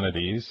with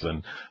amenities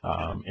and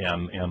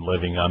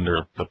living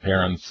under the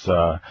parents'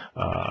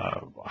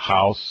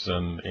 house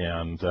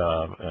and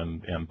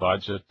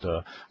budget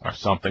are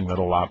something that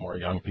a lot more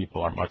young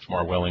people are much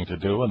more willing to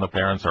do, and the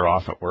parents are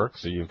off at work,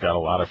 so you've got a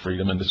lot of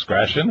freedom and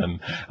discretion, and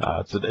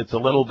it's a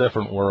little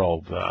different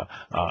world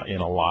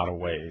in a lot of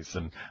ways,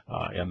 and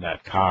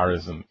that car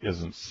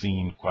isn't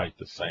seen quite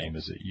the same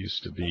as it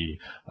used to be.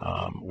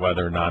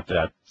 Whether or not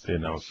that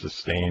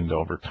sustained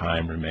over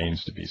time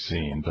remains to be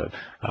seen, but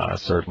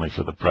certainly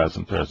for the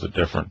present there's a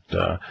different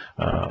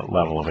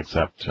level of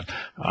acceptance.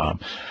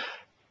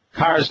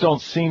 Cars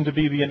don't seem to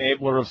be the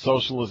enabler of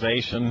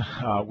socialization.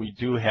 We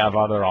do have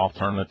other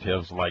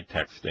alternatives like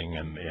texting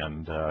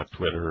and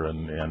Twitter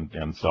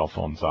and cell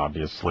phones,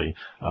 obviously.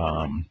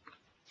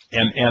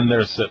 And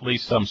there's at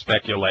least some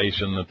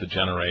speculation that the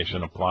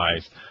generation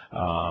applies,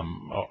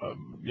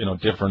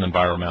 different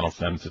environmental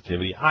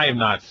sensitivity. I have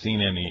not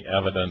seen any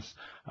evidence.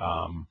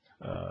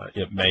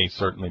 It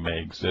certainly may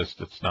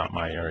exist. It's not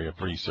my area of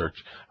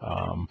research,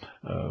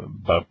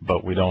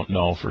 but we don't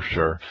know for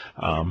sure.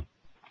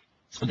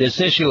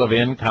 This issue of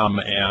income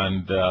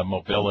and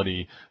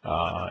mobility,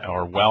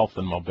 or wealth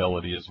and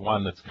mobility, is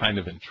one that's kind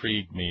of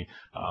intrigued me,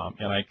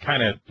 and I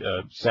kind of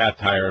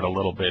satired a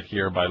little bit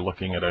here by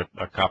looking at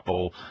a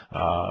couple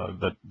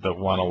that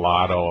won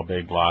a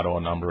big lotto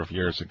a number of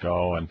years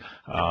ago, and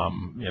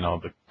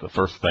the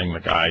first thing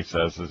the guy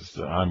says is,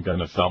 "I'm going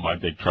to sell my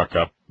big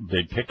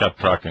pickup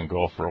truck and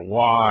go for a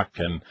walk,"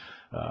 and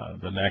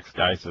the next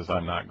guy says,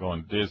 "I'm not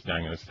going to Disney.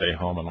 I'm going to stay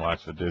home and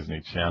watch the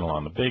Disney Channel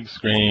on the big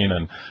screen."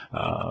 And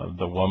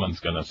the woman's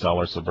going to sell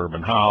her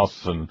suburban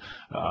house and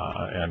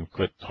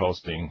quit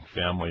hosting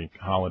family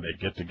holiday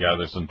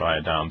get-togethers and buy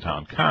a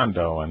downtown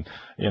condo. And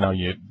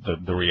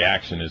the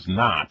reaction is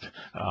not,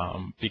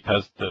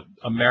 because the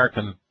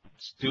American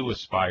do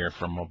aspire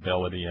for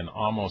mobility, and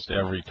almost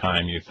every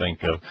time you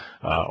think of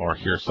or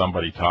hear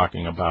somebody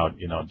talking about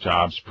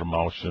jobs,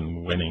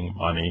 promotion, winning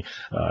money,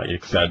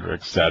 et cetera,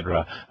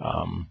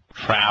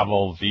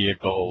 travel,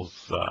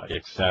 vehicles,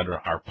 et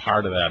cetera, are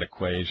part of that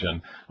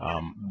equation.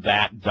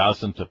 That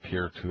doesn't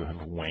appear to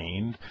have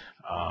waned.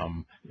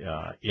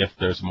 If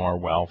there's more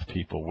wealth,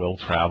 people will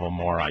travel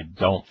more. I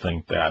don't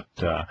think that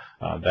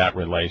that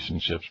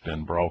relationship's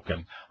been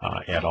broken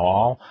at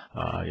all.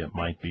 It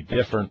might be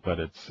different, but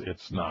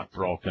it's not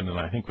broken, and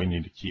I think we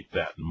need to keep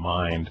that in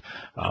mind.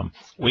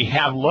 We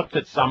have looked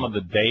at some of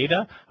the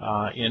data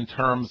in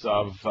terms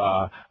of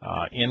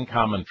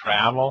income and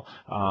travel.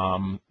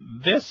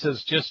 This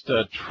is just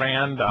a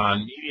trend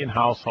on median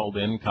household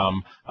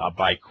income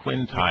by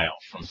quintile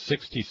from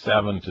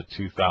 1967 to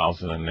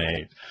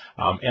 2008.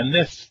 And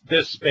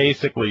this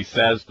basically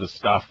says the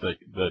stuff that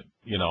the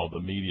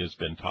media's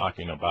been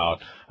talking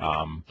about.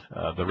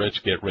 The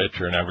rich get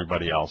richer and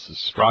everybody else is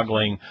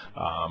struggling.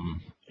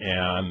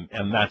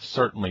 And that's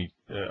certainly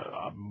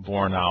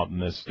borne out in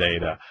this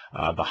data.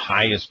 The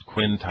highest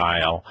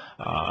quintile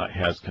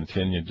has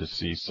continued to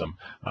see some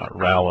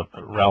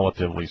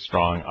relatively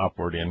strong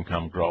upward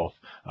income growth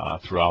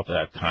throughout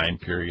that time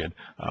period,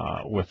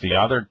 with the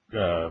other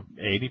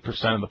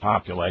 80% of the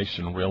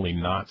population really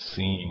not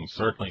seeing,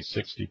 certainly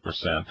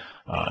 60%,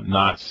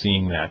 not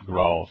seeing that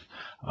growth.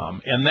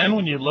 And then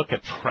when you look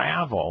at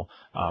travel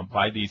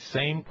by these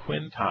same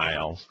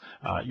quintiles,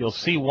 you'll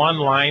see one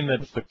line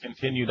that's the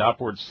continued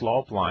upward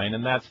slope line,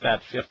 and that's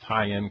that fifth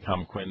high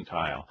income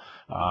quintile.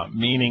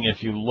 Meaning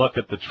if you look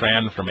at the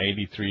trend from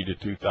 83 to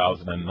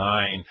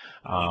 2009,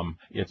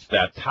 it's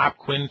that top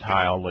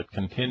quintile that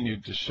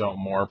continued to show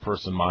more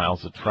person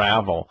miles of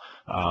travel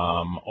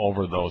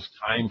over those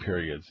time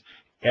periods.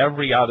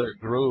 Every other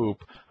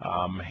group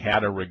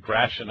had a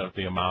regression of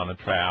the amount of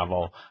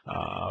travel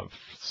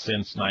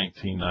since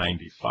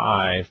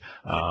 1995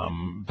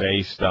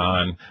 based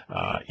on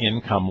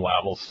income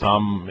levels.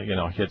 Some,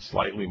 hit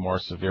slightly more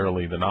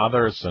severely than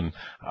others, and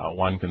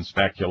one can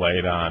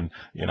speculate on,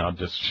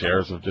 just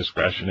shares of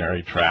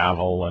discretionary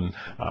travel and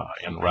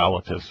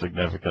relative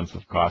significance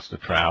of cost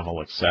of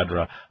travel,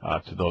 etc.,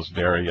 to those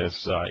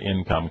various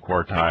income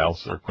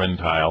quartiles or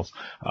quintiles.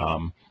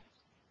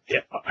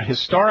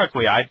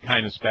 Historically, I'd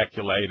kind of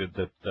speculated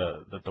that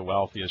the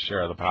wealthiest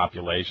share of the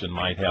population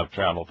might have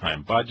travel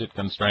time budget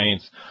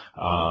constraints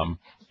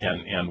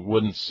and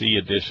wouldn't see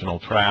additional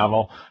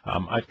travel.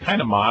 I've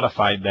kind of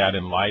modified that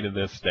in light of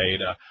this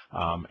data,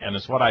 and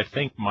it's what I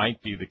think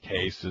might be the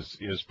case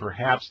is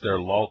perhaps their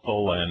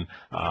local and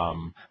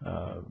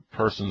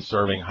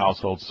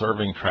household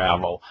serving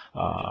travel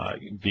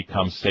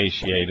becomes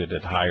satiated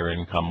at higher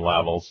income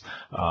levels.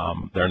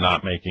 They're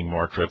not making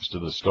more trips to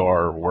the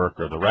store or work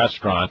or the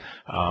restaurant,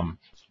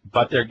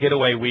 but their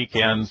getaway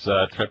weekends,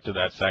 trip to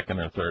that second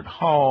or third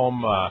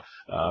home,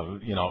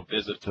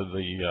 visit to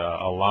the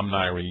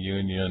alumni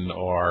reunion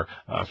or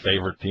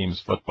favorite team's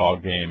football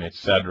game,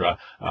 etc.,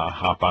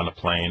 hop on a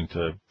plane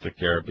to the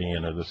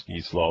Caribbean or the ski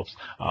slopes.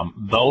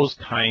 Those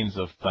kinds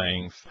of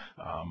things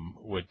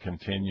would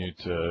continue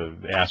to,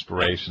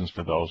 aspirations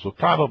for those would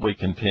probably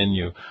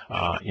continue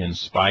in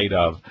spite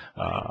of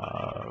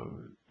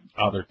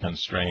other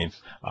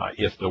constraints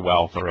if the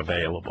wealth are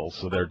available.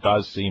 So there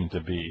does seem to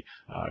be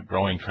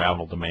growing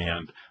travel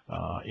demand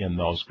in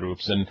those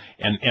groups.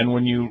 And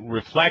when you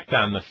reflect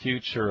on the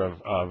future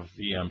of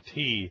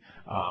VMT,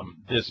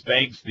 this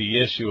begs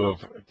the issue of,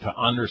 to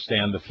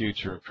understand the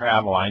future of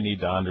travel, I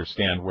need to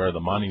understand where the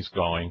money's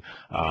going,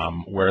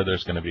 where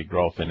there's going to be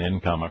growth in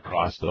income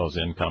across those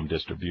income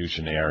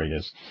distribution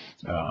areas.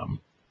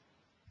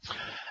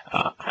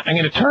 I'm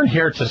going to turn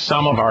here to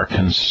some of our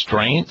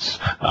constraints,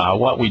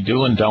 what we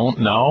do and don't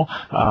know.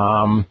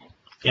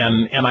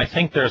 And I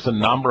think there's a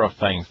number of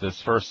things.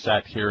 This first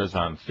set here is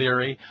on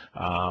theory.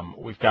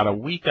 We've got a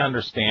weak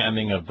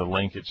understanding of the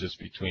linkages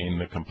between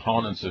the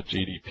components of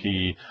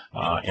GDP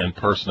and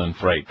person and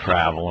freight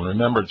travel. And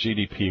remember,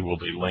 GDP will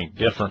be linked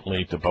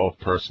differently to both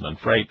person and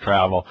freight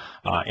travel,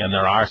 and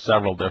there are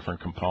several different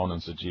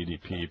components of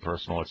GDP: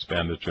 personal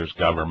expenditures,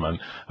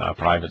 government,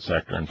 private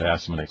sector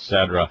investment,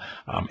 etc.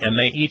 And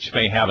they each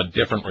may have a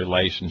different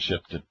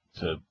relationship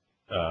to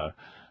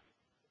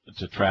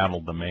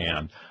travel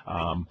demand.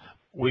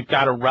 We've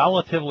got a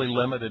relatively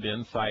limited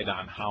insight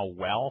on how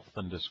wealth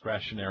and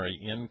discretionary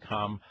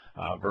income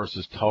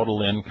versus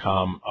total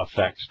income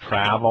affects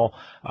travel.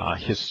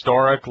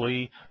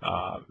 Historically,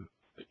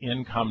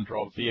 income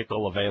drove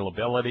vehicle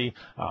availability.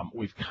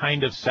 We've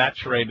kind of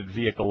saturated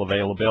vehicle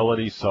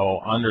availability, so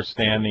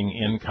understanding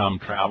income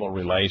travel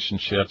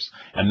relationships,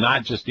 and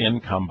not just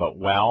income but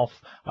wealth,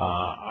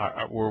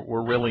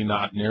 we're really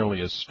not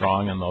nearly as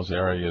strong in those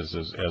areas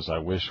as I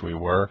wish we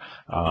were.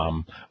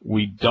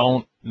 We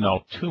don't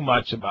know too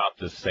much about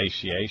the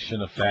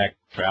satiation effect,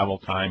 travel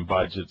time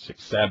budgets,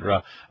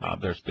 etc.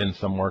 There's been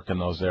some work in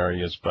those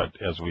areas,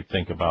 but as we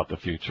think about the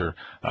future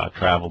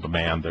travel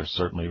demand, there's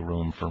certainly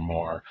room for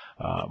more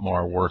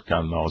work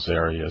on those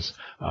areas.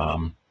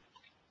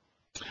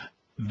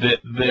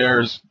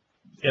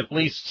 at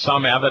least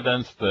some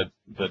evidence that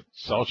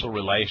social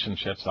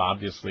relationships,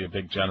 obviously a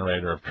big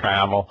generator of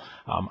travel.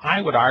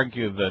 I would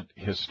argue that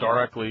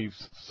historically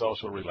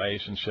social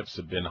relationships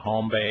have been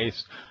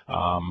home-based.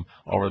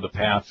 Over the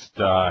past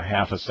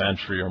half a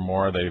century or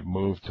more, they've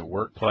moved to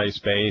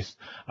workplace-based,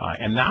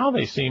 and now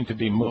they seem to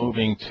be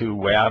moving to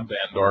web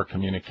and or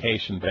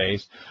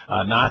communication-based.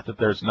 Not that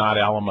there's not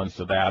elements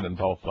of that in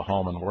both the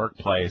home and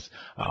workplace,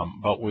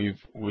 but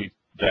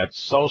that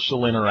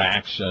social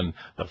interaction,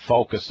 the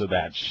focus of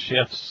that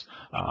shifts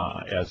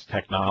as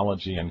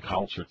technology and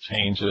culture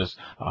changes,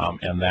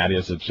 and that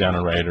is a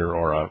generator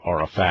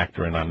or a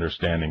factor in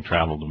understanding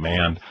travel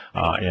demand,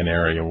 an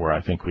area where I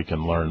think we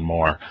can learn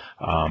more.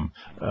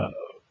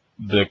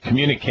 The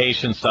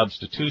communication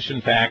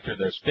substitution factor,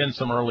 there's been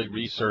some early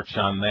research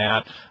on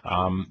that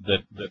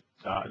that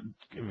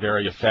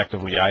very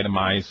effectively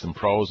itemized some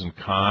pros and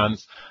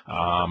cons,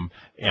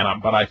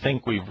 but I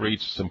think we've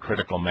reached some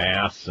critical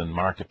mass and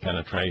market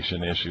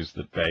penetration issues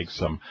that beg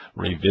some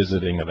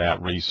revisiting of that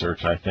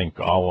research. I think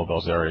all of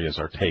those areas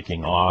are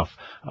taking off,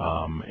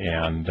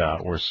 and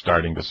we're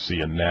starting to see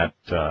a net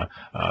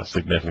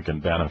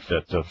significant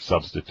benefit of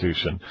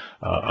substitution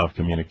of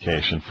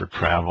communication for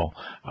travel.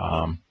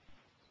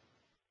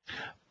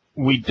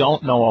 We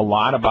don't know a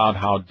lot about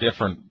how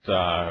different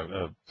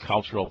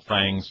cultural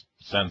things,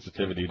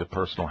 sensitivity to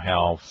personal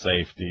health,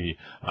 safety,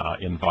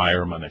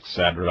 environment,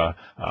 etc.,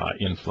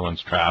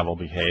 influence travel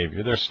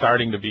behavior. There's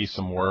starting to be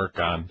some work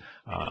on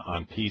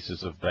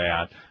pieces of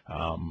that,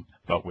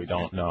 but we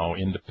don't know,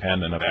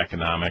 independent of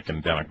economic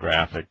and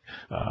demographic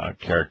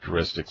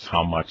characteristics,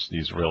 how much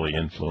these really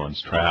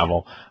influence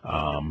travel.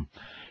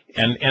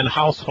 And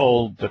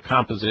the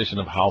composition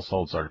of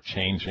households are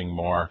changing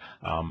more.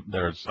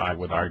 There's, I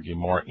would argue,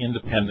 more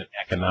independent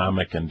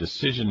economic and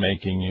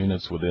decision-making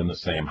units within the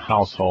same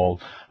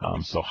household.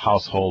 So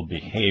household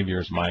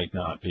behaviors might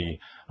not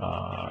be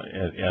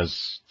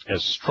as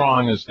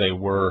strong as they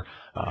were,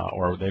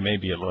 or they may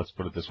be, let's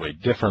put it this way,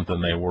 different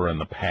than they were in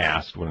the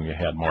past when we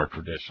had more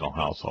traditional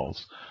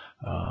households.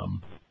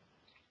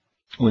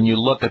 When you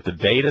look at the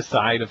data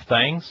side of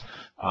things,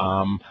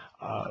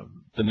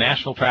 the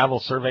National Travel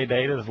Survey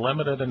data is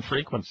limited in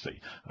frequency,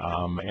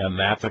 and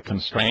that's a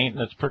constraint,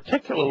 and it's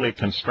particularly a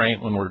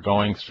constraint when we're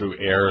going through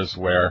eras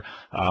where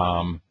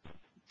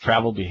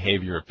travel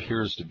behavior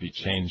appears to be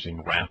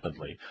changing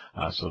rapidly.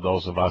 So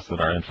those of us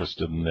that are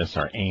interested in this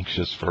are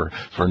anxious for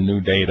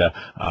new data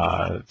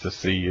to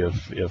see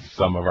if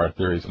some of our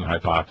theories and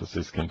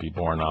hypotheses can be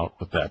borne out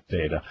with that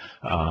data.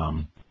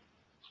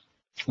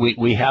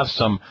 We have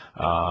some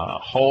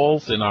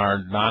holes in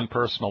our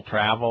non-personal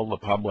travel, the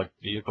public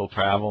vehicle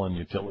travel and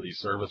utility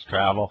service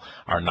travel.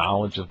 Our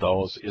knowledge of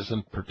those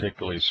isn't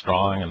particularly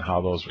strong, and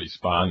how those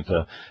respond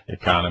to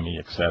economy,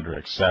 et cetera,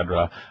 et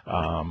cetera.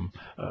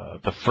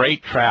 The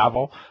freight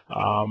travel,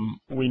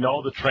 we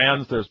know the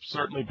trends. There's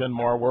certainly been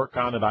more work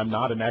on it. I'm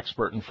not an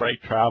expert in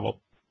freight travel,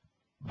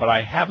 but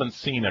I haven't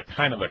seen a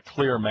kind of a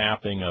clear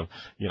mapping of,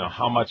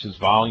 how much is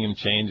volume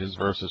changes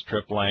versus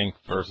trip length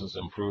versus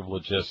improved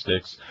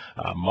logistics,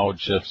 mode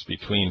shifts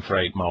between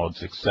freight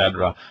modes,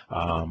 etc.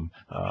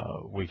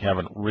 We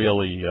haven't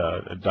really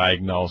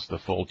diagnosed the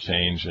full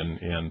change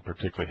in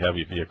particularly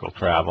heavy vehicle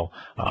travel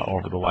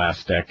over the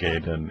last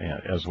decade and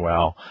as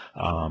well.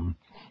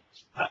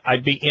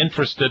 I'd be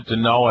interested to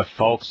know if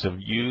folks have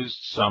used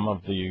some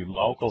of the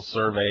local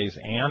surveys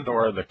and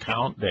or the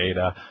count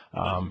data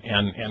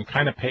and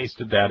kind of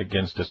pasted that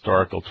against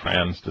historical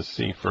trends to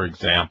see, for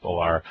example,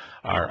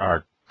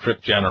 our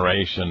trip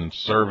generation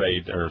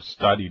survey or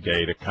study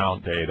data,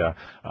 count data,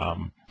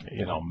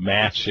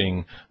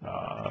 matching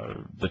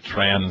the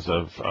trends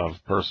of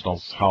personal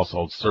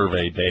household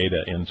survey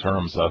data in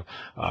terms of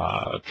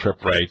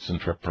trip rates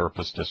and trip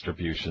purpose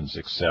distributions,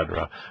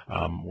 etc.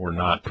 We're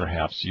not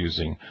perhaps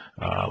using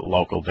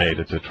local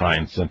data to try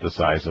and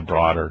synthesize a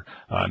broader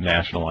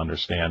national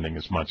understanding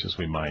as much as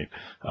we might.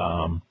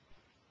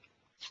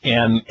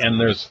 And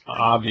there's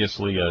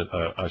obviously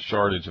a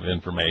shortage of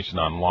information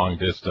on long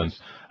distance,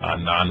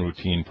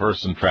 non-routine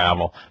person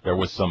travel. There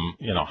was some,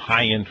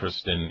 high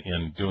interest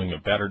in doing a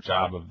better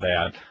job of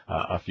that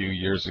a few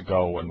years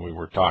ago when we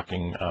were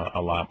talking a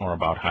lot more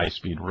about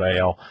high-speed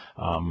rail.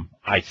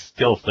 I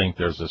still think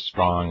there's a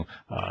strong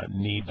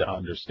need to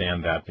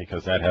understand that,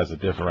 because that has a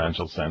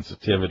differential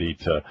sensitivity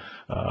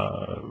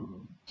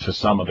to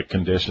some of the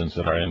conditions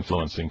that are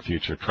influencing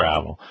future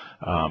travel.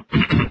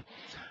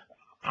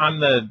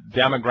 On the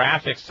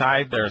demographic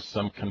side, there's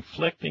some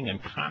conflicting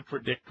and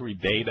contradictory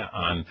data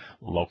on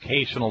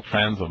locational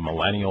trends of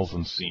millennials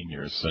and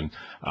seniors. And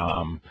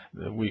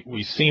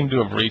we seem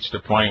to have reached a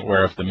point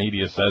where if the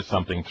media says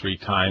something 3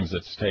 times,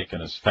 it's taken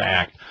as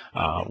fact,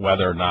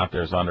 whether or not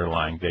there's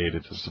underlying data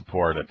to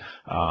support it.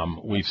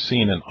 We've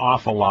seen an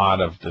awful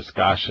lot of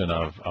discussion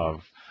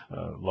of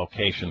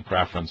location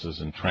preferences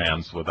and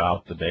trends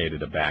without the data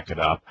to back it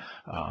up,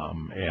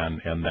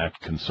 and that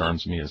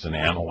concerns me as an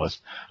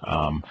analyst.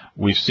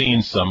 We've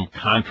seen some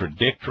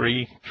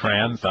contradictory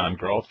trends on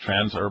growth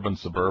trends, urban,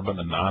 suburban,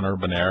 and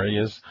non-urban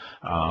areas,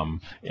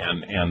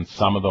 and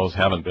some of those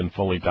haven't been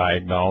fully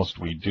diagnosed.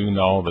 We do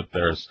know that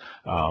there's,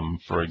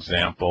 for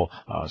example,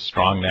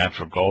 strong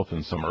natural growth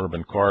in some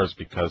urban cores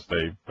because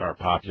they are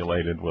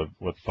populated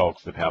with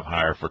folks that have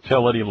higher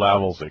fertility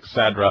levels,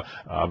 etc.,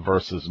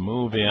 versus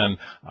move-in,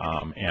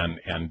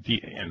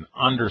 and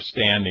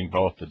understanding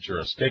both the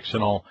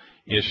jurisdictional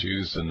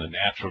issues and the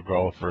natural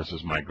growth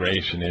versus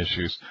migration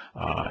issues,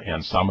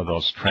 and some of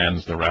those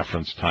trends, the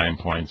reference time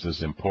points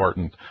is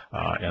important,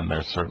 and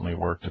there's certainly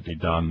work to be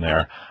done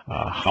there.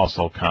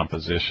 Household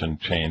composition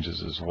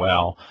changes as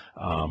well.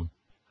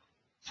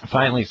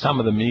 Finally, some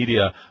of the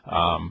media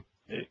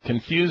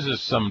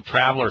confuses some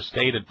traveler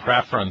stated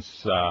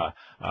preference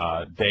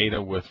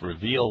data with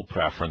revealed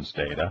preference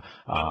data,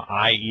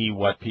 i.e.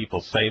 what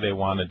people say they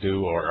want to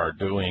do or are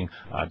doing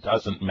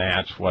doesn't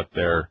match what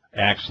they're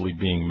actually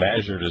being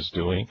measured as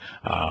doing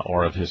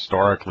or have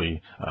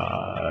historically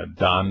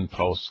done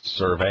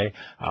post-survey,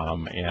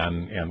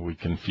 and we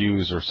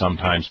confuse or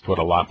sometimes put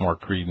a lot more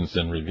credence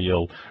in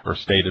revealed or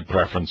stated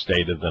preference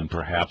data than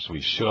perhaps we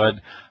should,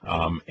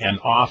 and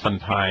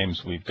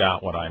oftentimes we've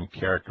got what I'm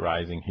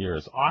characterizing here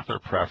as author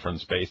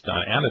preference based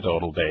on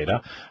anecdotal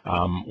data,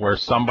 where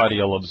somebody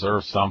will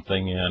observe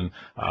something in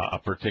a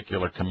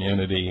particular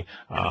community,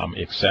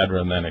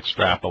 etc., and then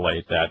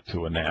extrapolate that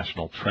to a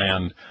national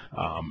trend,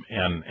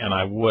 and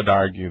I would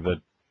argue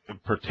that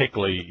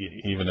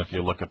particularly even if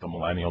you look at the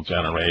millennial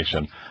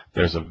generation,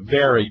 there's a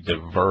very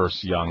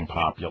diverse young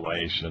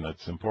population.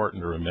 It's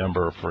important to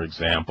remember, for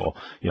example,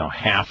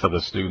 half of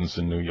the students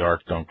in New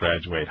York don't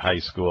graduate high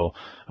school.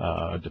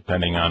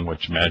 Depending on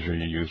which measure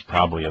you use,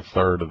 probably a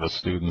third of the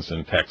students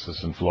in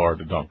Texas and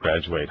Florida don't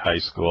graduate high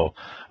school.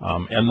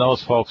 And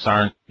those folks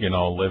aren't,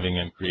 living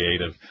in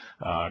creative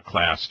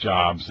class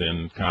jobs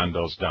in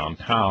condos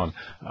downtown.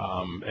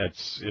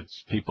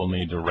 It's people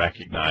need to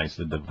recognize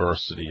the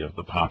diversity of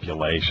the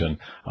population,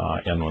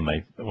 and when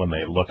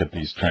they look at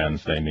these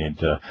trends, they need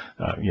to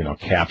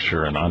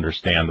capture and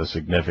understand the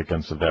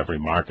significance of every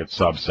market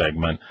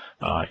subsegment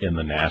in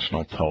the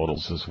national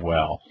totals as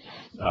well.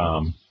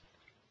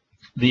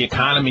 The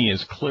economy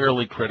is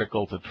clearly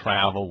critical to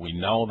travel. We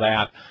know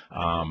that.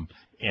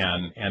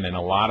 And in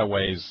a lot of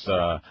ways,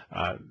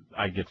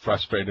 I get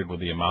frustrated with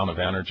the amount of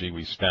energy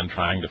we spend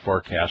trying to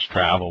forecast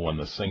travel when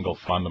the single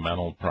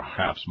fundamental,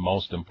 perhaps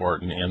most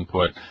important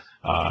input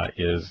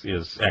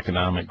is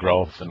economic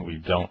growth, and we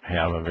don't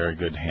have a very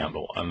good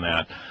handle on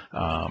that.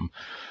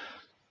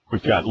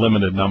 We've got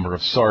limited number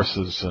of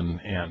sources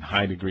and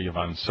high degree of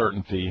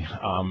uncertainty,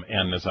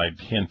 and as I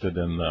hinted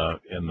in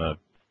the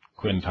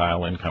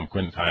income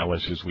quintile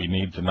issues, we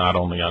need to not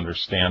only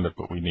understand it,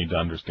 but we need to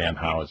understand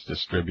how it's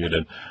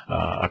distributed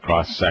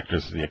across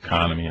sectors of the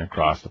economy and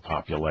across the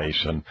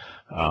population.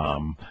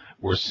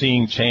 We're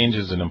seeing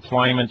changes in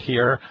employment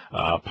here,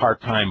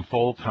 part-time,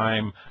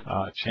 full-time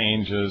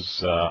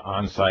changes,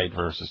 on-site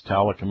versus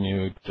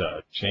telecommute,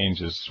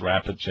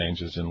 rapid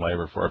changes in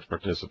labor force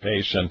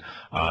participation,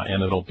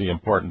 and it'll be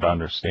important to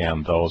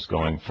understand those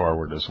going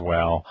forward as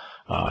well.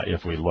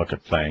 If we look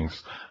at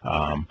things.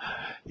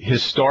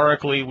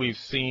 Historically, we've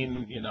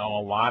seen, a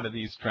lot of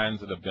these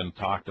trends that have been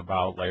talked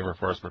about: labor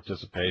force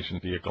participation,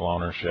 vehicle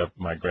ownership,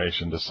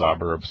 migration to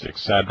suburbs,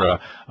 etc.,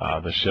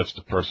 the shifts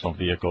to personal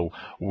vehicle.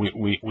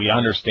 We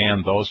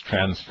understand those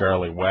trends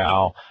fairly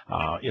well.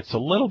 It's a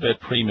little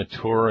bit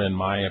premature, in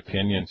my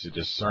opinion, to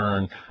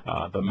discern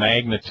the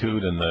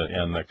magnitude and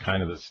the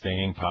kind of the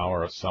staying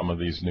power of some of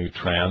these new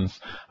trends.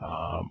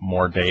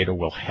 More data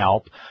will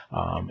help,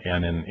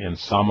 and in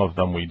some of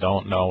them we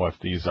don't know if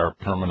these are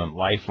permanent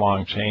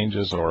lifelong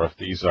changes or if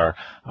these are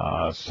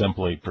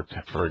simply,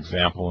 for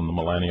example, in the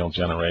millennial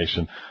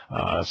generation,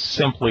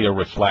 simply a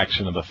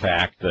reflection of the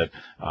fact that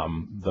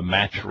the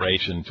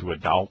maturation to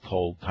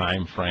adulthood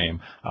time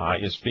frame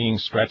is being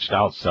stretched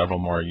out several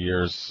more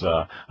years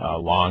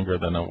longer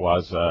than it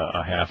was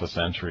a half a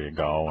century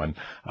ago. And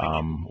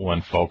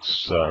when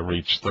folks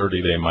reach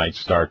 30, they might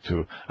start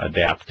to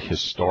adapt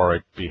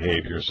historic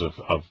behaviors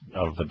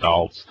of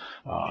adults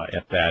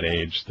at that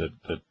age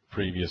that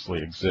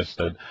previously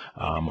existed,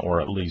 or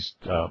at least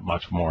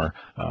much more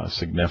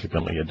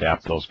significantly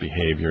adapt those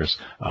behaviors.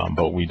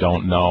 But we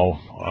don't know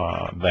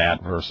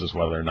that versus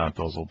whether or not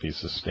those will be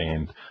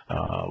sustained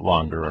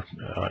longer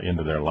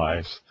into their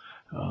lives.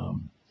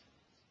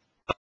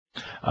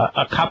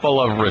 A couple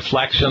of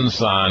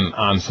reflections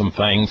on some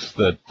things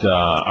that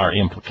are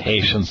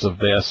implications of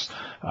this.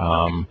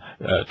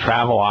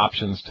 Travel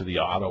options to the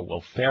auto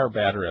will fare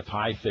better if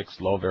high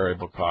fixed, low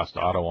variable cost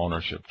auto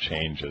ownership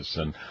changes.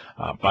 And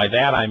by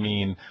that I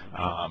mean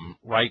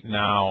right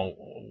now,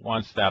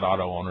 once that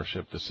auto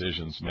ownership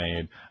decision's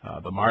made,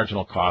 the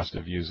marginal cost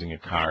of using a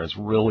car is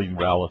really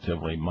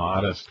relatively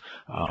modest.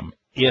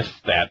 If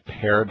that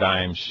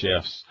paradigm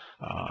shifts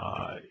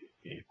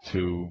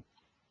to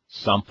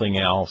something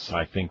else,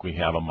 I think we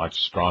have a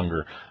much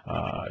stronger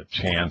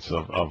chance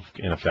of,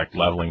 in effect,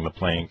 leveling the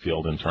playing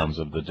field in terms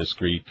of the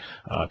discrete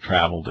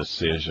travel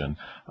decision.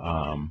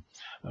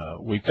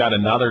 We've got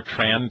another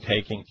trend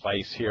taking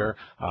place here.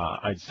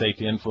 I'd say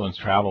to influence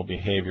travel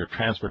behavior,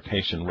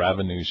 transportation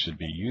revenues should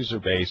be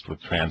user-based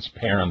with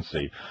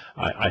transparency.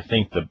 I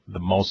think the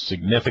most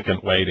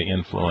significant way to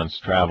influence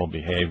travel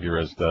behavior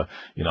is the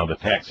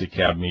taxi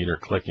cab meter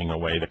clicking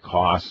away the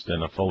cost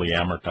and a fully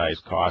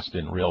amortized cost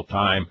in real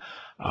time.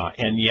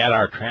 And yet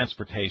our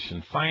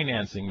transportation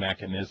financing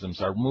mechanisms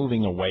are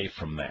moving away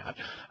from that.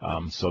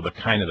 So the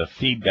kind of the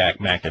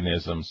feedback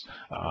mechanisms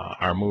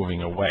are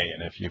moving away.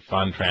 And if you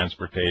fund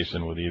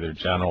transportation with either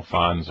general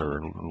funds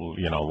or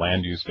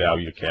land use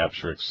value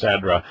capture,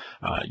 etc.,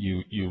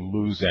 you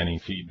lose any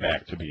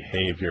feedback to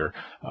behavior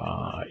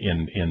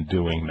in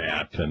doing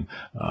that, and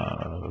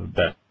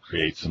that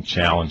create some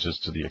challenges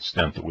to the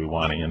extent that we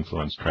want to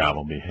influence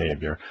travel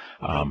behavior.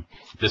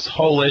 This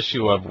whole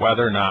issue of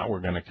whether or not we're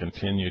going to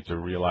continue to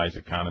realize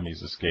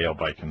economies of scale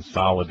by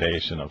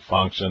consolidation of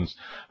functions,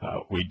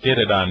 we did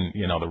it on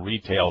the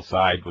retail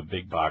side with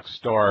big box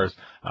stores,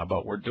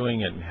 but we're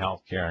doing it in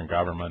healthcare and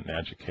government and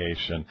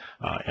education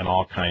and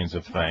all kinds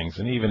of things.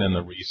 And even in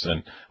the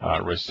recent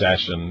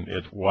recession,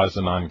 it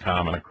wasn't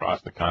uncommon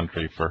across the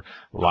country for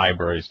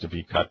libraries to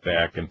be cut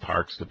back and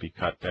parks to be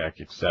cut back,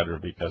 etc.,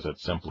 because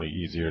it's simply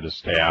easier to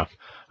staff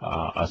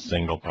a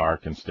single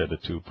park instead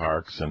of 2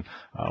 parks, and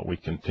we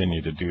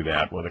continue to do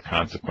that with a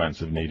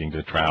consequence of needing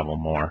to travel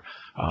more.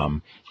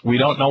 We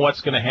don't know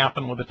what's going to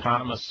happen with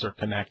autonomous or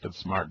connected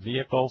smart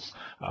vehicles.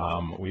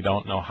 We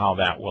don't know how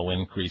that will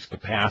increase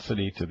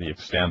capacity to the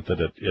extent that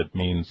it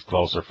means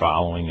closer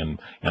following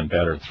and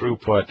better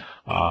throughput,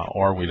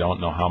 or we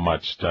don't know how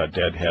much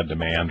deadhead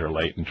demand or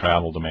latent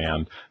travel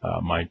demand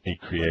might be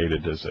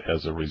created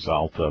as a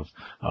result of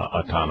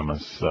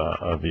autonomous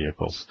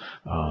vehicles.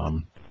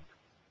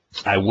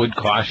 I would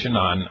caution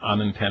on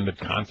unintended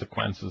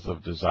consequences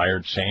of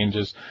desired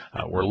changes.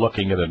 We're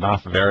looking at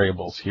enough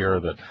variables here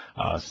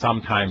that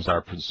sometimes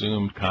our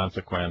presumed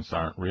consequences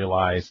aren't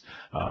realized.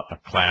 A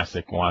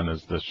classic one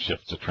is the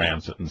shift to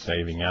transit and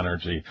saving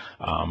energy.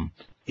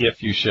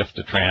 If you shift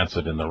to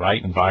transit in the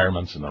right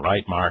environments, in the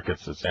right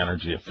markets, it's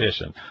energy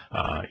efficient.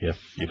 If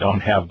you don't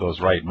have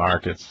those right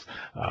markets,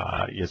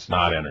 it's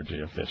not energy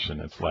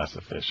efficient, it's less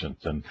efficient,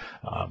 and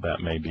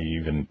that may be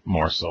even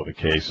more so the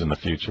case in the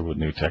future with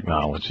new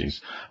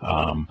technologies.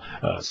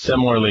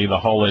 Similarly, the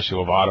whole issue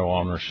of auto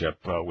ownership,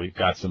 we've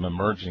got some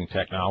emerging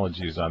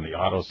technologies on the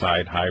auto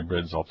side,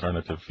 hybrids,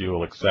 alternative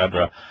fuel,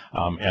 etc.,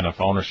 and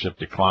if ownership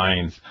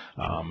declines,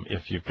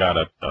 if you've got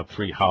a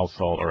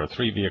 3-household or a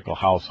 3-vehicle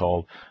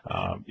household,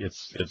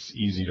 it's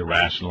easy to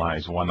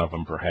rationalize one of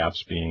them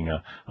perhaps being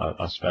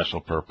a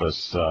special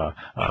purpose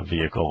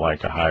vehicle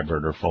like a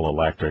hybrid or full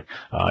electric.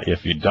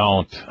 If you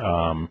don't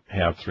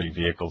have 3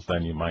 vehicles,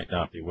 then you might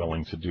not be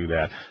willing to do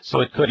that. So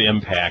it could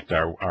impact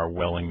our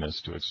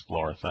willingness to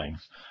explore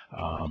things.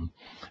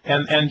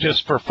 And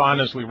just for fun,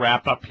 as we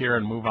wrap up here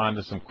and move on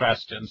to some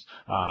questions,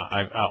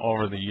 I've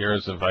over the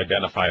years have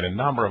identified a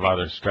number of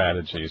other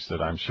strategies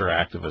that I'm sure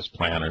activist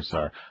planners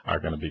are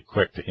going to be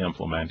quick to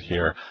implement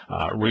here.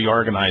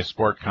 Reorganize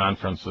sport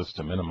conferences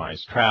to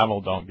minimize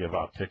travel. Don't give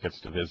out tickets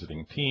to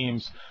visiting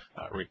teams.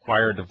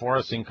 Require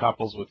divorcing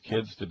couples with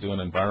kids to do an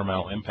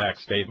environmental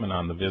impact statement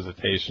on the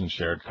visitation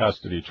shared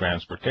custody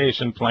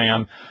transportation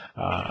plan.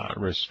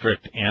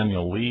 Restrict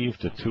annual leave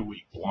to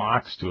 2-week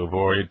blocks to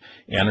avoid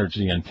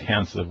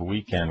energy-intensive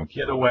weekend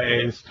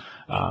getaways.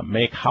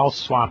 Make house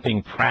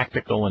swapping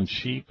practical and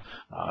cheap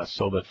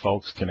so that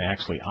folks can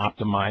actually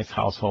optimize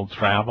household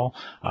travel.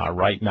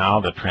 Right now,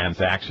 the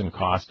transaction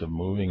cost of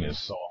moving is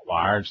so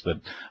large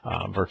that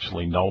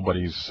virtually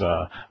nobody's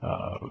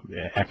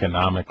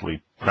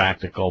economically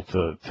practical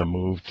to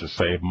move to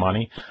save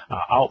money.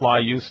 Outlaw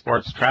youth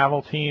sports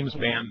travel teams,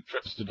 ban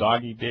trips to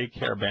doggy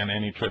daycare, ban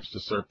any trips to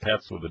serve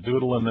pets with a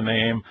doodle in the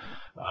name.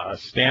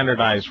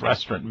 Standardize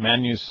restaurant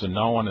menus so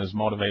no one is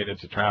motivated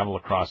to travel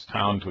across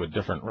town to a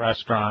different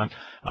restaurant,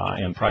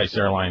 and price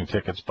airline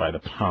tickets by the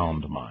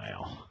pound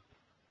mile.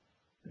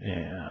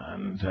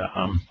 And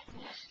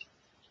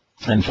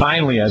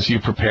finally, as you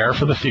prepare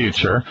for the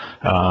future,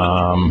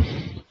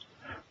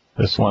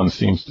 this one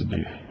seems to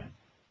be,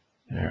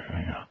 there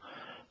we go.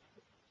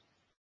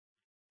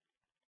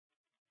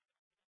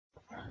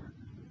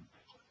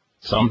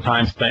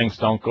 Sometimes things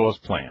don't go as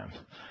planned.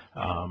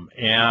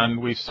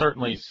 And we've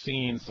certainly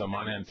seen some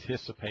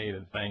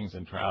unanticipated things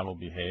in travel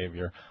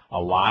behavior. A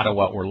lot of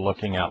what we're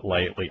looking at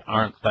lately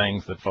aren't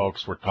things that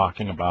folks were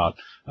talking about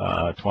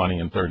 20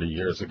 and 30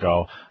 years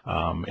ago,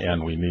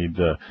 and we need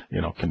to,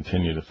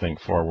 continue to think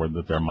forward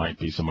that there might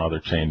be some other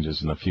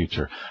changes in the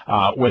future.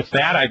 With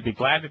that, I'd be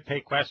glad to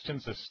take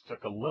questions. This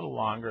took a little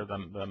longer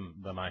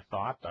than I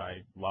thought.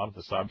 I love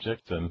the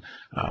subject and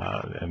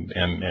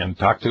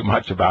talk too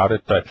much about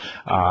it, but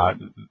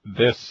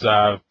this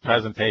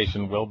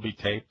presentation will be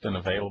taped and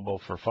available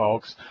for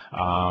folks,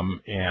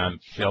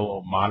 and Phil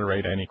will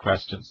moderate any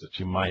questions that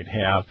you might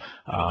have.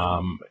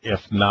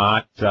 If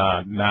not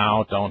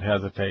now, don't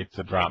hesitate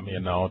to drop me a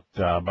note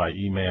by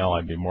email.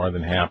 I'd be more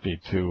than happy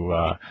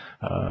to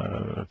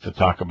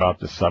talk about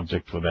this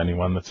subject with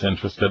anyone that's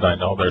interested. I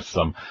know there's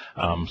some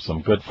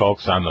good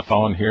folks on the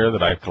phone here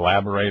that I've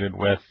collaborated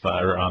with,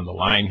 or on the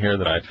line here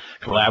that I've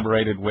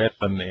collaborated with,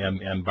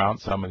 and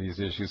bounce some of these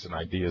issues and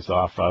ideas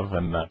off of,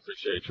 and I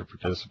appreciate your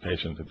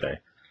participation today.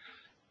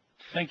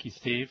 Thank you,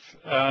 Steve.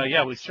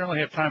 Yeah, we certainly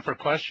have time for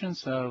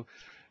questions, so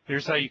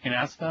here's how you can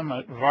ask them.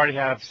 We already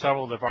have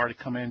several that have already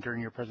come in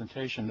during your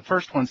presentation. The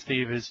first one,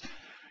 Steve, is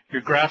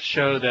your graphs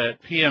show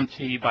that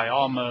PMT by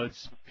all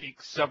modes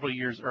peaked several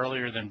years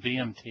earlier than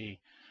VMT.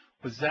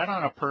 Was that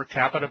on a per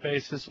capita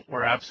basis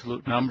or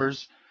absolute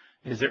numbers?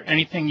 Is there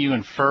anything you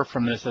infer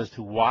from this as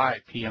to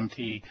why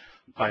PMT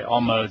by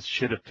all modes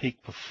should have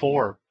peaked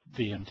before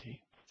VMT?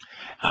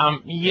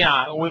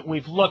 Yeah,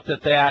 we've looked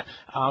at that,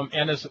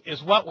 and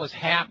is what was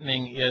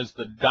happening is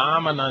the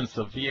dominance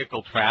of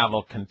vehicle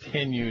travel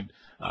continued,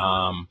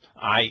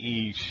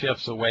 i.e.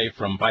 shifts away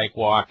from bike,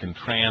 walk, and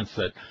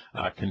transit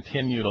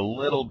continued a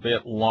little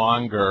bit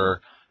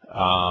longer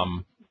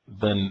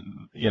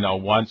than,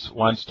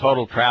 once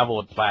total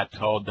travel had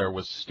plateaued, there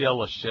was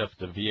still a shift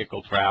to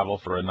vehicle travel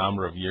for a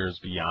number of years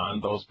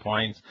beyond those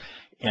points.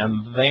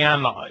 And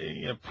then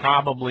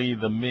probably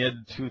the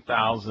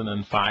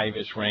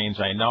mid-2005-ish range,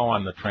 I know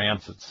on the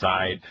transit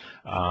side,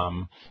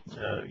 in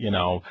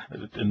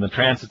the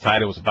transit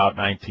side, it was about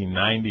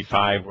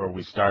 1995 where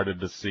we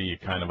started to see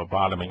kind of a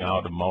bottoming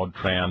out of mode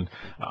trend.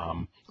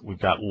 We've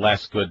got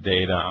less good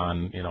data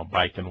on,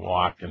 bike and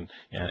walk and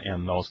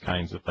those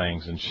kinds of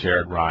things, and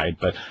shared ride.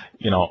 But,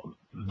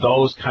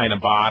 those kind of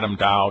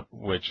bottomed out,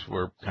 which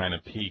were kind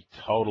of peak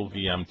total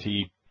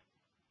VMT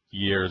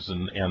years,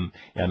 and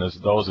as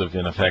those have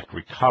in effect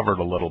recovered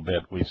a little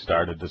bit, we've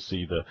started to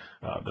see the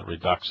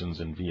reductions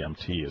in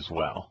VMT as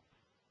well.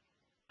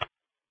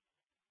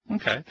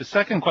 Okay. The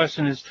second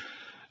question is,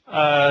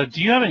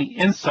 do you have any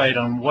insight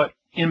on what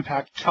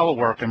impact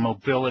telework and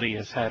mobility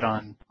has had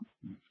on,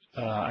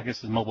 I guess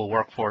the mobile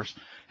workforce,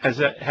 has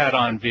that had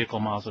on vehicle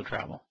miles of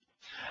travel?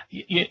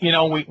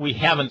 We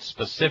haven't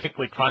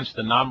specifically crunched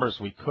the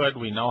numbers. We could.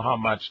 We know how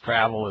much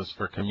travel is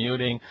for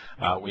commuting.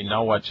 We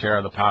know what share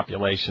of the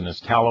population is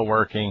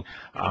teleworking.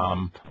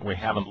 We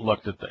haven't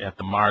looked at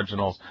the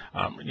marginals.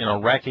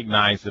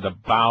 Recognize that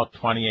about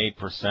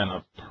 28%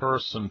 of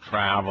person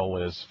travel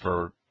is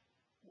for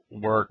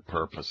work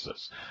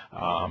purposes,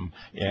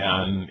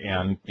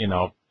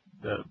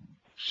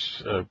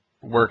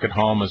 work at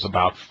home is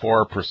about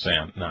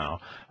 4% now,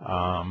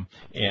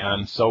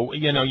 and so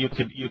you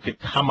could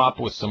come up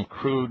with some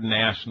crude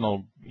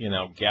national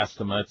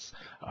guesstimates.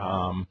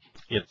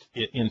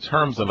 In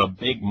terms of a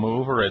big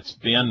mover, it's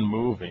been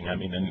moving. I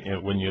mean,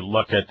 when you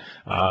look at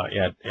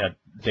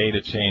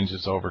data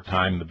changes over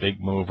time, the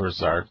big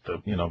movers are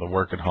the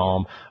work at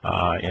home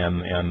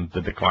and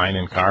the decline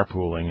in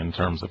carpooling in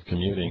terms of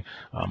commuting.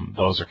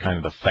 Those are kind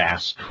of the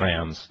fast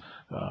trends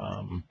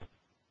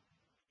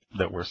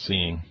that we're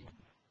seeing.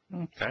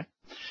 Okay.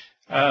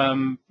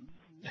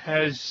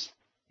 Has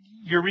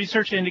your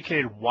research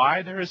indicated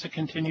why there is a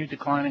continued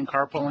decline in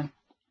carpooling?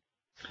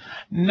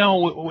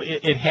 No,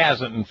 it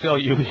hasn't. And Phil,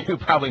 you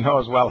probably know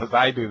as well as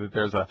I do that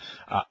there's a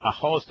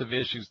host of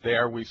issues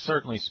there. We've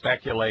certainly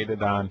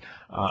speculated on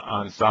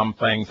some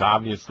things.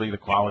 Obviously, the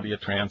quality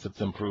of transit's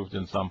improved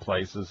in some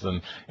places,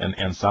 and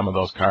some of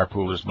those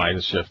carpoolers might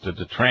have shifted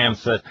to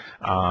transit.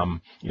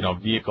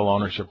 Vehicle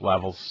ownership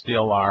levels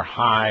still are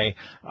high.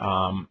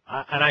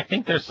 And I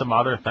think there's some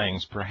other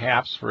things.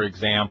 Perhaps, for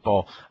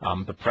example,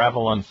 the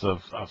prevalence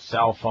of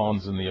cell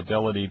phones and the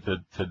ability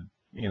to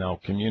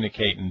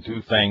communicate and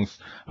do things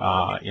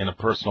in a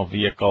personal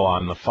vehicle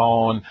on the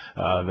phone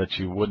that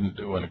you wouldn't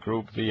do in a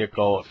group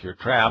vehicle if you're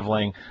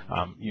traveling.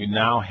 You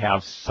now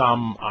have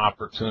some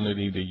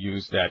opportunity to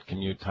use that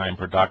commute time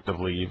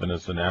productively, even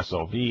as an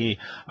SOV,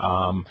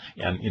 and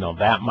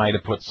that might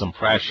have put some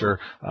pressure.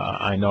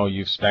 I know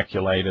you've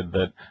speculated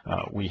that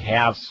we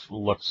have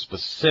looked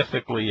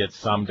specifically at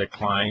some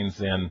declines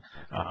in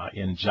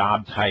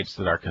job types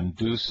that are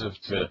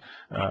conducive to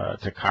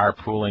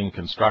carpooling.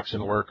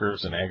 Construction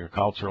workers and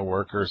agricultural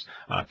workers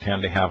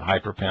tend to have high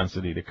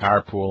propensity to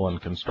carpool,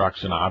 and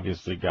construction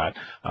obviously got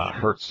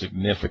hurt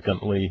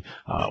significantly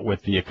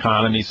with the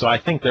economy. So I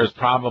think there's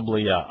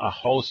probably a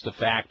host of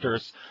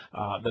factors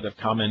that have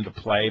come into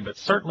play, but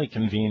certainly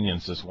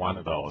convenience is one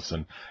of those,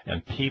 and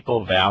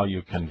people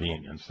value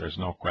convenience. There's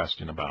no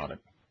question about it.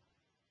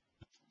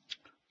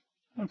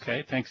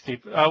 Okay, thanks,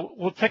 Steve.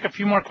 We'll take a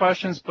few more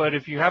questions, but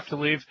if you have to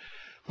leave,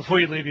 before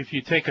you leave, if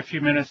you take a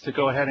few minutes to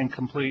go ahead and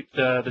complete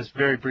this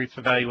very brief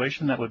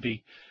evaluation, that would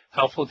be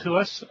helpful to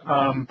us.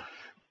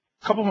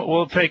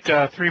 We'll take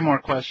 3 more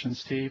questions,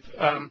 Steve.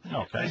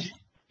 Okay.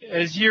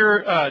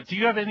 Do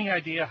you have any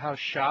idea how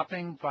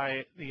shopping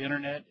via the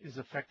internet is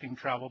affecting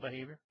travel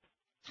behavior?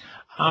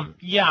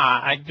 Yeah,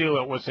 I do.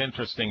 It was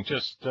interesting.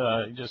 Just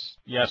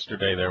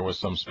yesterday, there was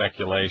some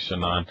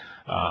speculation on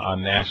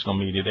national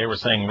media. They were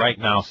saying right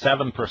now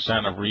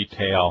 7% of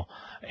retail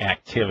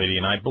activity,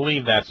 and I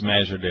believe that's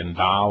measured in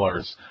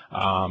dollars,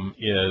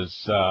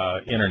 is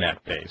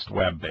internet-based,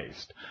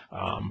 web-based.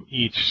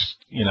 Each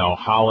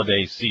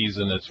holiday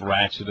season, it's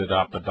ratcheted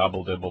up a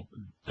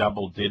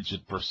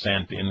double-digit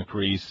percent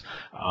increase.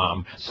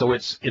 So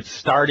it's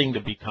starting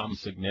to become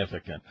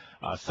significant.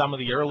 Some of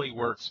the early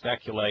work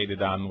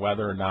speculated on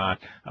whether or not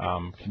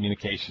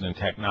communication and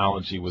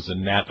technology was a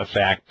net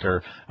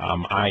factor,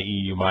 i.e.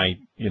 you might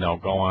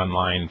go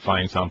online,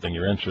 find something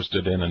you're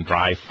interested in, and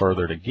drive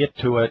further to get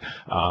to it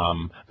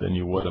than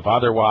you would have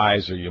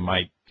otherwise, or you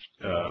might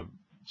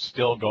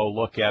still go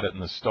look at it in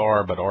the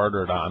store but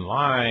order it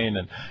online,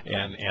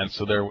 and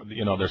so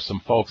there's some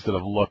folks that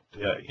have looked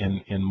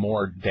in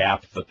more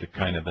depth at the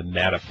kind of the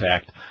net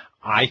effect.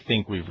 I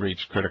think we've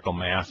reached critical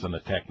mass in the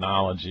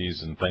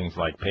technologies and things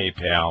like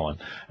PayPal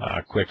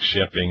and quick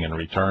shipping and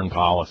return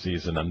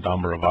policies and a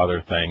number of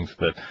other things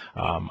that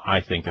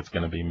I think it's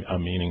going to be a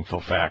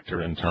meaningful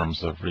factor in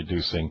terms of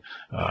reducing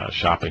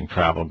shopping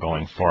travel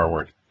going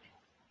forward.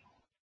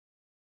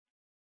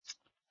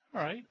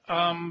 All right.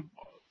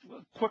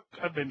 Quick,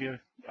 maybe,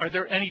 are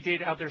there any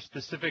data out there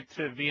specific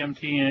to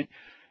VMT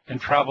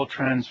and travel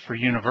trends for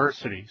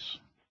universities?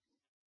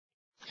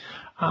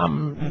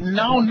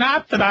 No,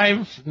 not that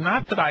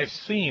I've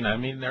seen. I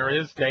mean, there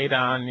is data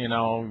on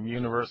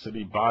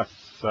university bus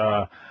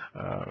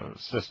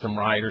system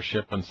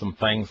ridership and some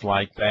things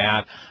like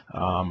that.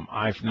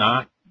 I've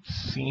not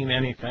seen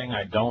anything.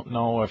 I don't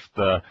know if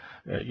the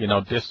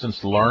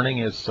distance learning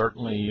is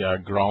certainly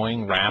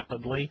growing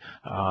rapidly,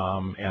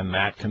 and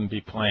that can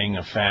be playing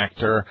a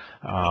factor.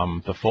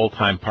 The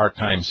full-time,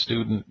 part-time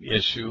student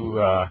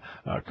issue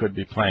could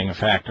be playing a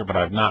factor, but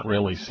I've not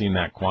really seen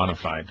that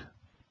quantified.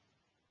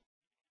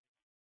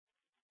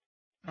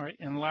 All right,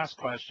 and last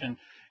question.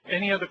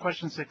 Any other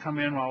questions that come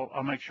in?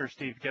 I'll make sure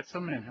Steve gets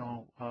them, and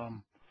he'll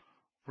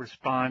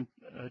respond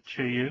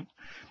to you.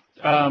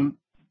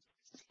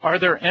 Are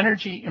there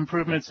energy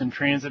improvements in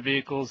transit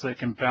vehicles that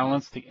can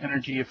balance the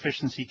energy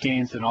efficiency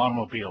gains in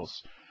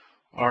automobiles?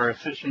 Are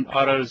efficient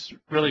autos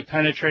really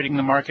penetrating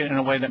the market in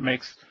a way that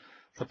makes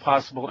the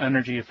possible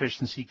energy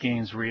efficiency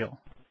gains real?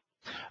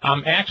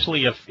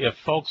 Actually, if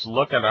folks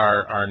look at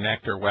our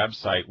Nectar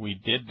website, we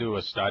did do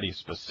a study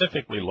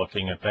specifically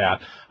looking at that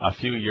a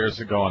few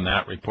years ago, and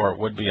that report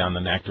would be on the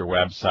Nectar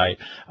website.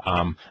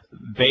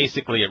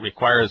 Basically, it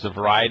requires a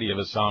variety of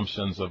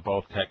assumptions of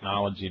both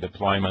technology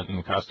deployment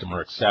and customer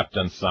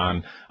acceptance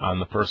on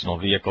the personal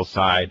vehicle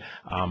side.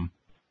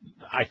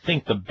 I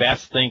think the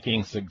best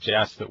thinking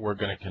suggests that we're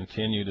going to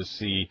continue to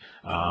see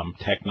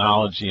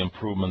technology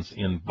improvements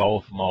in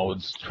both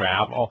modes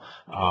travel,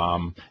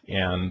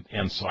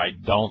 and so I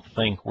don't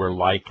think we're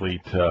likely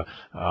to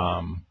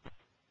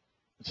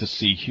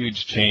see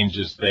huge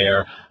changes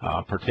there,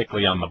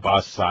 particularly on the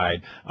bus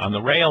side. On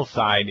the rail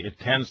side, it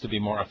tends to be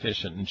more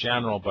efficient in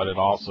general, but it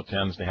also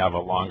tends to have a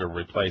longer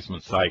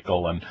replacement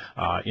cycle, and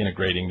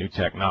integrating new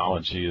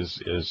technology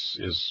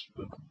is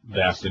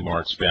vastly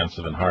more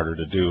expensive and harder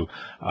to do.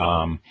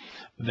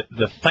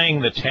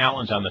 The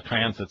challenge on the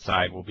transit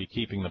side will be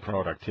keeping the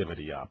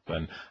productivity up,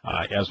 and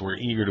as we're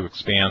eager to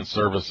expand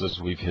services,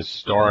 we've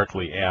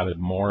historically added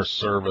more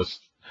service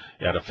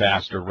at a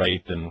faster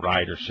rate than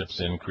riderships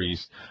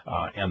increased,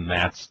 and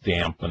that's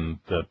dampened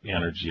the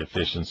energy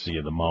efficiency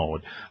of the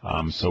mode.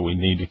 So we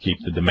need to keep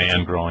the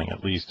demand growing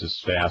at least as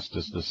fast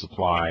as the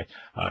supply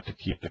to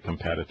keep the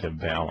competitive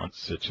balance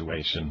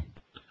situation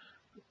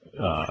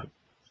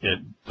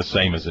the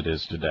same as it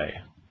is today.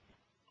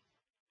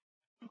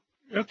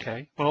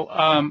 Okay.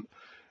 Well,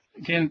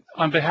 again,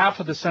 on behalf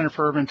of the Center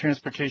for Urban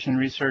Transportation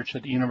Research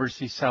at the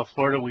University of South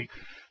Florida, we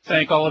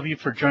thank all of you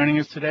for joining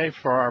us today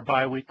for our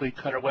bi-weekly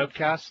CUTR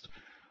Webcast.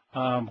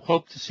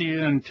 Hope to see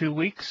you in 2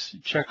 weeks.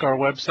 Check our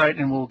website,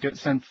 and we'll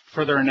send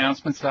further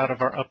announcements out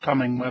of our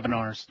upcoming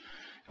webinars.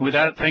 And with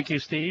that, thank you,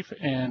 Steve,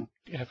 and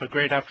have a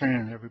great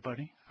afternoon,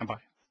 everybody.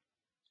 Bye-bye.